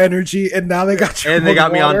nuclear energy, and now they got you. And they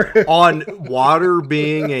got water. me on water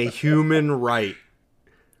being a human right.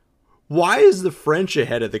 Why is the French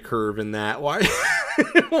ahead of the curve in that? Why?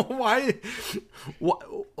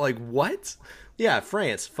 Like what? Yeah,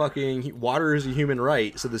 France. Fucking water is a human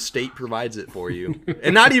right, so the state provides it for you,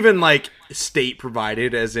 and not even like state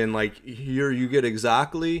provided, as in like here you get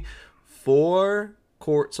exactly 4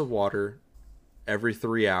 quarts of water every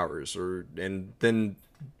 3 hours, and then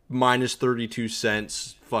minus 32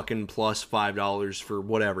 cents, fucking plus $5 for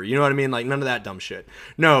whatever. You know what I mean? Like none of that dumb shit.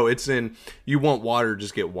 No, it's in you want water,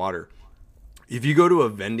 just get water. If you go to a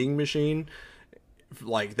vending machine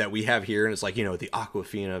like that we have here, and it's like, you know, the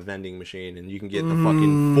Aquafina vending machine, and you can get the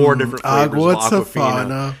fucking 4 different flavors of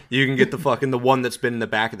Aquafina. You can get the one that's been in the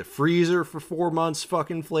back of the freezer for 4 months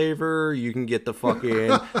fucking flavor. You can get the fucking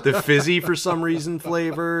the fizzy for some reason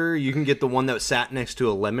flavor. You can get the one that sat next to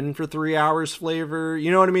a lemon for 3 hours flavor.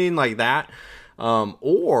 You know what I mean? Like that.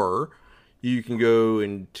 Or you can go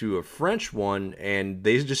into a French one and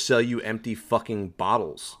they just sell you empty fucking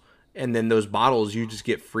bottles. And then those bottles, you just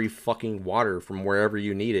get free fucking water from wherever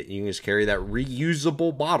you need it. You can just carry that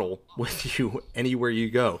reusable bottle with you anywhere you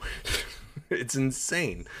go. It's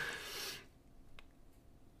insane.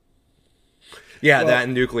 Yeah, well, that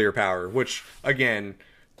and nuclear power, which, again,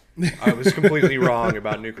 I was completely wrong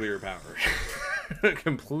about nuclear power.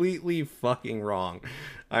 Completely fucking wrong.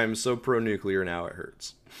 I am so pro-nuclear now it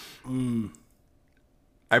hurts.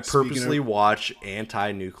 I purposely watch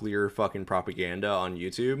anti-nuclear fucking propaganda on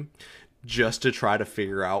YouTube just to try to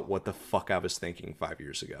figure out what the fuck I was thinking 5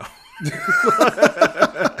 years ago.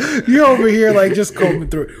 You're over here like just combing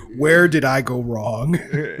through. Where did I go wrong?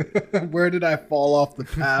 Where did I fall off the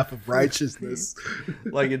path of righteousness?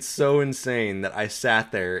 Like, it's so insane that I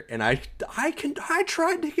sat there and I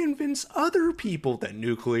tried to convince other people that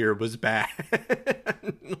nuclear was bad.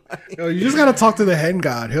 Yo, you just gotta talk to the hen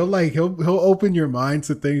god. He'll open your mind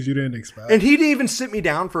to things you didn't expect. And he didn't even sit me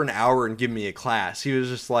down for an hour and give me a class. He was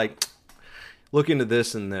just like, look into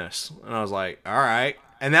this and this. And I was like, all right.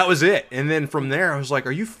 And that was it. And then from there, I was like,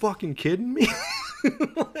 are you fucking kidding me?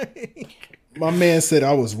 My man said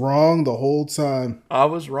I was wrong the whole time. I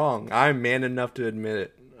was wrong. I'm man enough to admit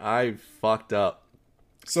it. I fucked up.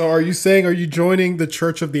 So are you joining the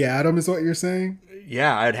Church of the Atom is what you're saying?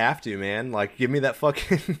 Yeah, I'd have to, man. Like, give me that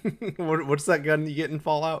fucking... what's that gun you get in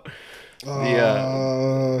Fallout?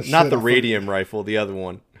 Not the radium rifle, the other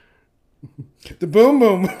one. The boom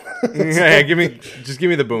boom. Yeah, give me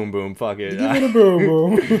the boom boom. Fuck it. Give me the boom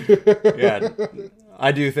boom. Yeah,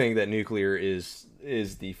 I do think that nuclear is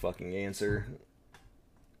the fucking answer.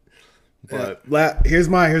 But here's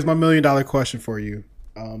my $1 million question for you,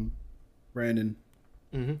 Brandon.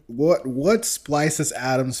 Mm-hmm. What splices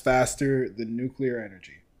atoms faster than nuclear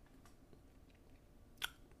energy?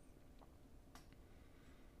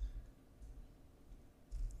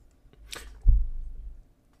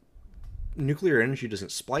 Nuclear energy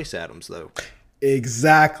doesn't splice atoms, though.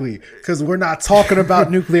 Exactly, because we're not talking about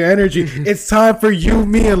nuclear energy. It's time for you,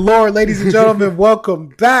 me, and Laura, ladies and gentlemen.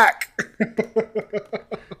 Welcome back.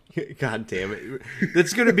 God damn it!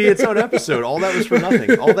 That's going to be its own episode. All that was for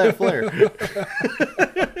nothing. All that flair.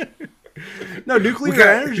 No, nuclear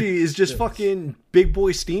energy is just fucking big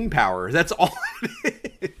boy steam power. That's all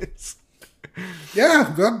it is.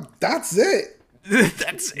 Yeah, that's it.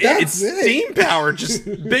 That's it. It's steam power, just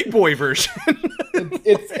big boy version.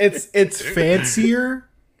 It's fancier.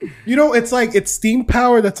 You know, it's steam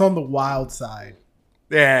power that's on the wild side.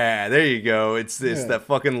 Yeah, there you go. It's that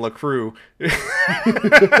fucking LaCroix.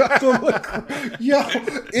 Yo,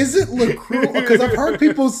 is it LaCroix? Because I've heard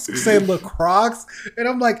people say LaCroix, and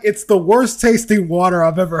I'm like, it's the worst tasting water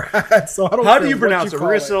I've ever had. So I don't. How do you pronounce it? We're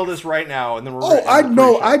gonna settle this right now, and then we're. Oh, I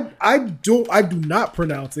know. I do not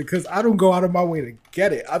pronounce it because I don't go out of my way to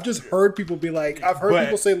get it. I've just heard people be like, I've heard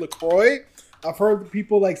people say LaCroix. I've heard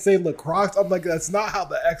people like say LaCroix. I'm like, that's not how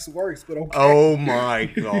the X works, but okay. Oh my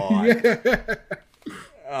god. Yeah.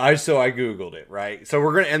 I googled it, right? So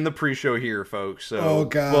we're gonna end the pre-show here, folks. So, oh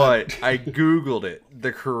god! But I googled it.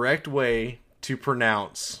 The correct way to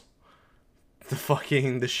pronounce the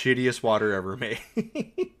shittiest water ever made.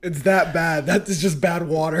 It's that bad. That is just bad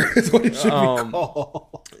water. Is what it should be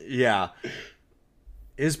called. Yeah,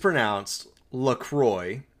 is pronounced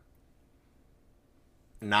LaCroix,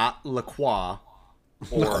 not LaCroix,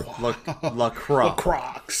 or LaCroix. LaCroix.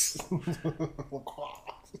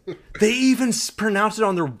 They even pronounce it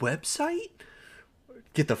on their website?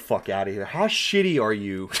 Get the fuck out of here. How shitty are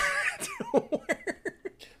you?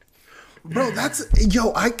 Bro, that's...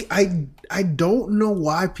 Yo, I don't know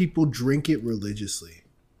why people drink it religiously.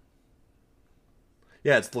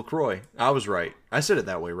 Yeah, it's LaCroix. I was right. I said it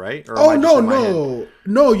that way, right? Or oh, no.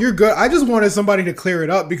 No, you're good. I just wanted somebody to clear it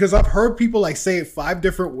up because I've heard people like say it 5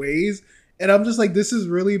 different ways. And I'm just like, this is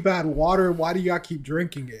really bad water. Why do y'all keep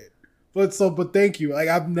drinking it? But thank you. Like,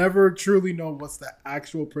 I've never truly known what's the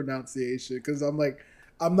actual pronunciation because I'm like,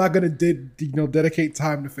 I'm not gonna dedicate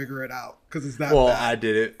time to figure it out because it's that. Well, bad.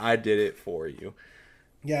 I did it for you.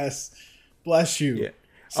 Yes, bless you. Yeah.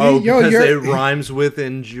 See, because it rhymes with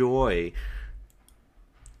enjoy.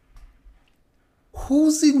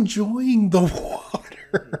 Who's enjoying the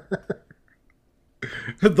water?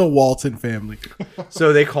 The Walton family.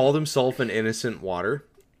 So they call themselves an innocent water.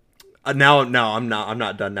 No, I'm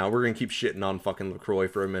not done now. We're gonna keep shitting on fucking LaCroix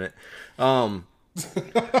for a minute.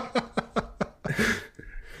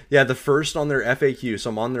 Yeah, the first on their FAQ, so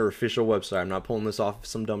I'm on their official website. I'm not pulling this off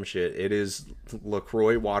some dumb shit. It is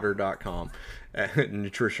LaCroixwater.com.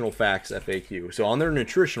 Nutritional facts FAQ. So on their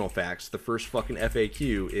nutritional facts, the first fucking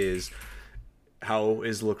FAQ is, how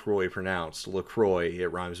is LaCroix pronounced? LaCroix,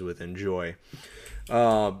 it rhymes with enjoy.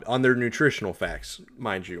 On their nutritional facts,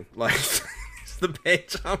 mind you, like the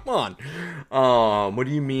page I'm on. What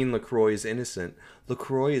do you mean LaCroix is innocent?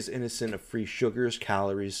 LaCroix is innocent of free sugars,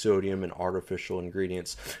 calories, sodium, and artificial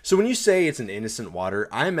ingredients. So when you say it's an innocent water,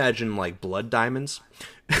 I imagine like blood diamonds.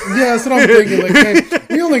 Yeah, that's what I'm thinking. Like, hey,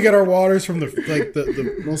 we only get our waters from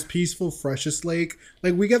the most peaceful, freshest lake.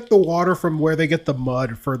 Like, we get the water from where they get the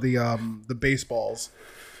mud for the baseballs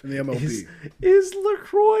in the MLB. Is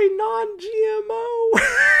LaCroix non-GMO?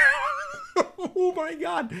 Oh my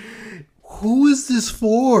god. Who is this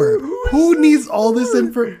for? Who needs all this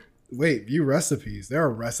info? Wait, view recipes. There are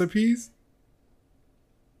recipes?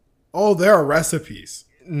 Oh, there are recipes.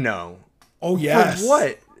 No. Oh, yes.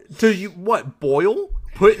 For what? Boil?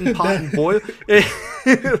 Put in pot and boil?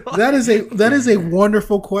 That is a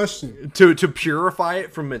wonderful question. To purify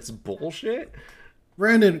it from its bullshit?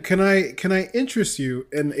 Brandon, can I interest you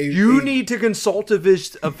in a... You need to consult a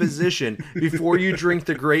physician before you drink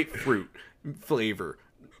the grapefruit flavor.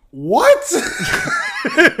 What? Where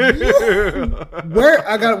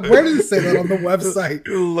does it say that on the website?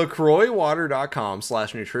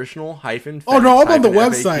 LaCroixwater.com/nutritional-. Oh no, I'm on the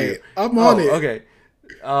website. I'm on it. Okay.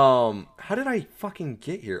 How did I fucking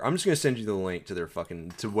get here? I'm just gonna send you the link to their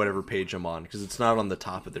to whatever page I'm on because it's not on the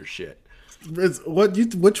top of their shit.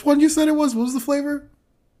 Which one you said it was? What was the flavor?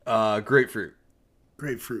 Grapefruit.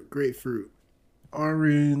 Grapefruit.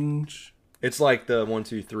 Orange. It's like the 1,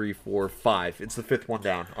 2, 3, 4, 5. It's the 5th one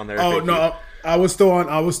down on there. Oh no, I was still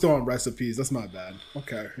on recipes. That's not bad.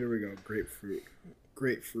 Okay, here we go.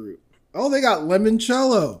 Grapefruit. Oh, they got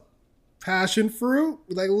limoncello, passion fruit,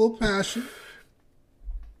 like a little passion.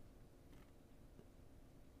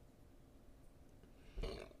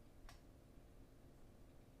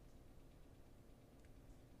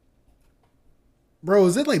 Bro,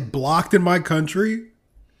 is it like blocked in my country?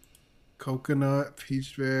 Coconut,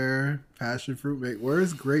 peach bear, passion fruit. Wait, where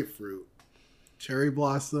is grapefruit? Cherry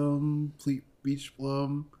blossom, beach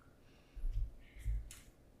plum.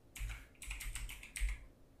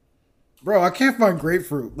 Bro, I can't find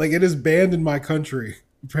grapefruit. Like, it is banned in my country,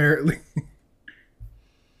 apparently.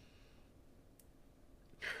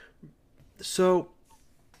 So,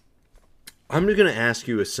 I'm going to ask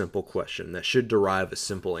you a simple question that should derive a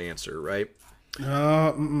simple answer, right?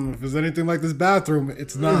 If there's anything like this bathroom,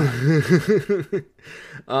 it's not.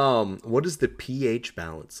 What is the pH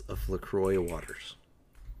balance of LaCroix waters?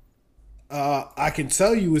 I can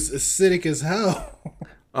tell you it's acidic as hell.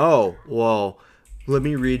 Oh, well, let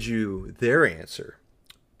me read you their answer.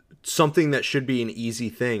 something that should be an easy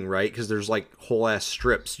thing, right? Because there's like whole ass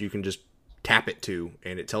strips you can just tap it to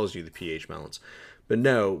and it tells you the pH balance. But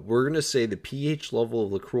no, we're going to say the pH level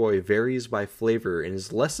of LaCroix varies by flavor and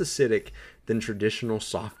is less acidic than traditional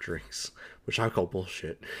soft drinks, which I call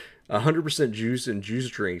bullshit. 100% juice in juice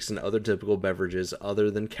drinks and other typical beverages other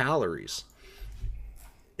than calories.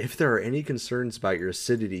 If there are any concerns about your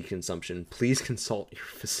acidity consumption, please consult your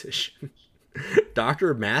physician.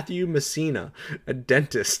 Dr. Matthew Messina, a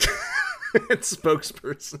dentist and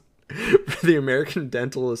spokesperson for the American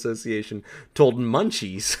Dental Association, told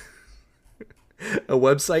Munchies, a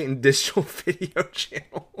website and digital video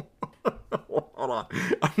channel. Hold on.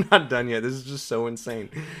 I'm not done yet. This is just so insane.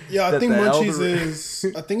 Yeah, I think Munchies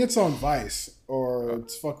is... I think it's on Vice. Or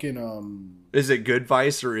it's fucking... Is it good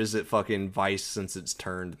Vice or is it fucking Vice since it's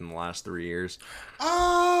turned in the last 3 years?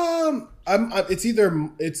 It's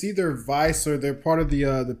either Vice or they're part of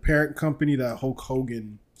the parent company that Hulk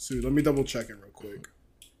Hogan sued. Let me double check it real quick.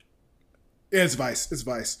 Yeah, it's Vice. It's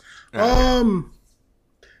Vice. Nah,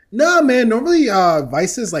 man. Normally,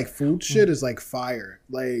 Vice's like food shit is like fire.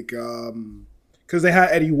 Like, because they had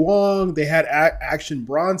Eddie Wong, they had Action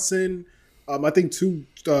Bronson. I think Two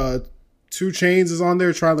Chains is on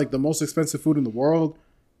there trying like the most expensive food in the world.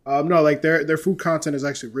 No, like their food content is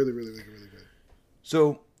actually really, really, really, really good.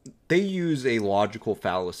 So they use a logical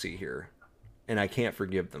fallacy here, and I can't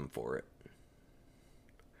forgive them for it.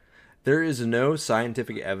 There is no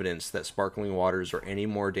scientific evidence that sparkling waters are any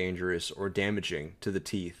more dangerous or damaging to the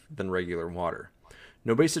teeth than regular water.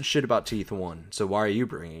 Nobody said shit about teeth 1, so why are you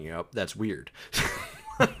bringing it up? That's weird.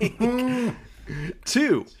 Like,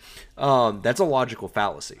 2, that's a logical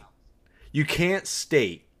fallacy. You can't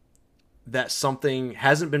state that something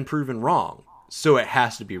hasn't been proven wrong, so it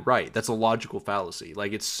has to be right. That's a logical fallacy.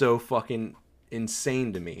 Like, it's so fucking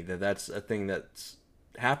insane to me that that's a thing that's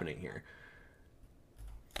happening here.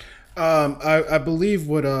 I believe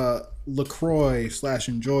what LaCroix /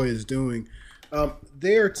 Enjoy is doing,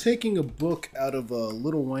 they are taking a book out of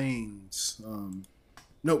Lil Wayne's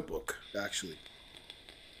notebook, actually.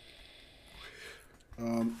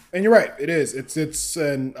 And you're right, it is. It's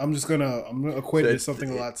and I'm gonna equate it to something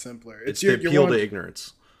a lot simpler. It's the appeal to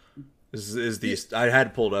ignorance. I had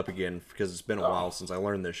to pull it up again because it's been a while since I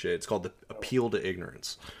learned this shit. It's called the appeal to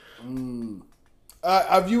ignorance.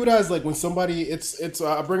 I view it as like when somebody it's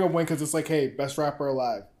I bring up Wayne because it's like, hey, best rapper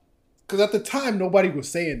alive. Because at the time nobody was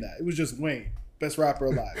saying that. It was just Wayne, best rapper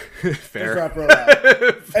alive. Fair. Best rapper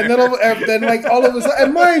alive. And then like all of a sudden,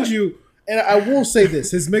 and mind you, and I will say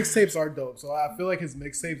this, his mixtapes are dope. So I feel like his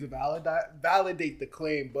mixtapes validate the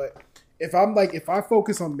claim. But if I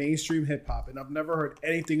focus on mainstream hip hop and I've never heard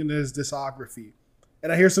anything in his discography,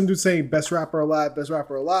 and I hear some dude saying best rapper alive,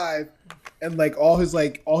 and like all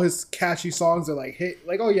his catchy songs are like hit,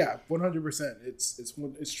 like, oh yeah, 100%,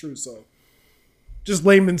 it's true. So just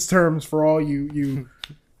layman's terms for all you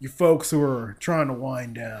folks who are trying to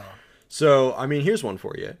wind down. So, I mean, here's one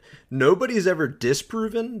for you. Nobody's ever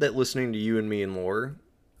disproven that listening to you and me and Lore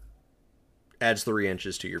adds 3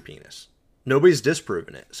 inches to your penis. Nobody's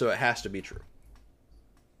disproven it, so it has to be true.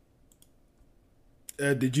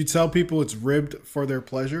 Did you tell people it's ribbed for their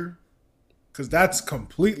pleasure? Because that's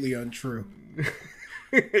completely untrue.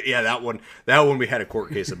 Yeah, that one we had a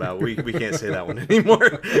court case about. We can't say that one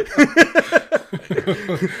anymore.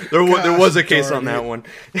 There was a case on that one.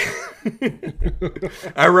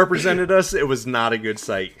 I represented us. It was not a good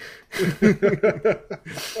sight.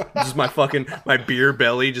 Just my beer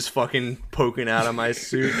belly just fucking poking out of my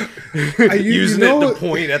suit, using it to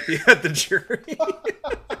point at the jury.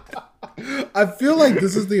 I feel like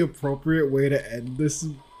this is the appropriate way to end this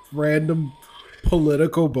random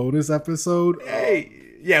political bonus episode. Hey.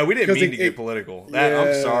 Yeah, we didn't mean to get political.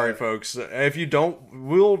 I'm sorry, folks. If you don't,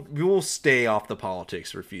 we'll stay off the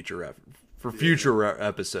politics for future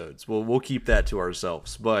episodes. We'll keep that to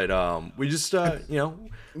ourselves. But we just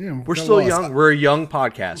we're still young. We're a young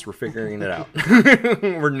podcast. We're figuring it out.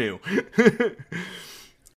 We're new.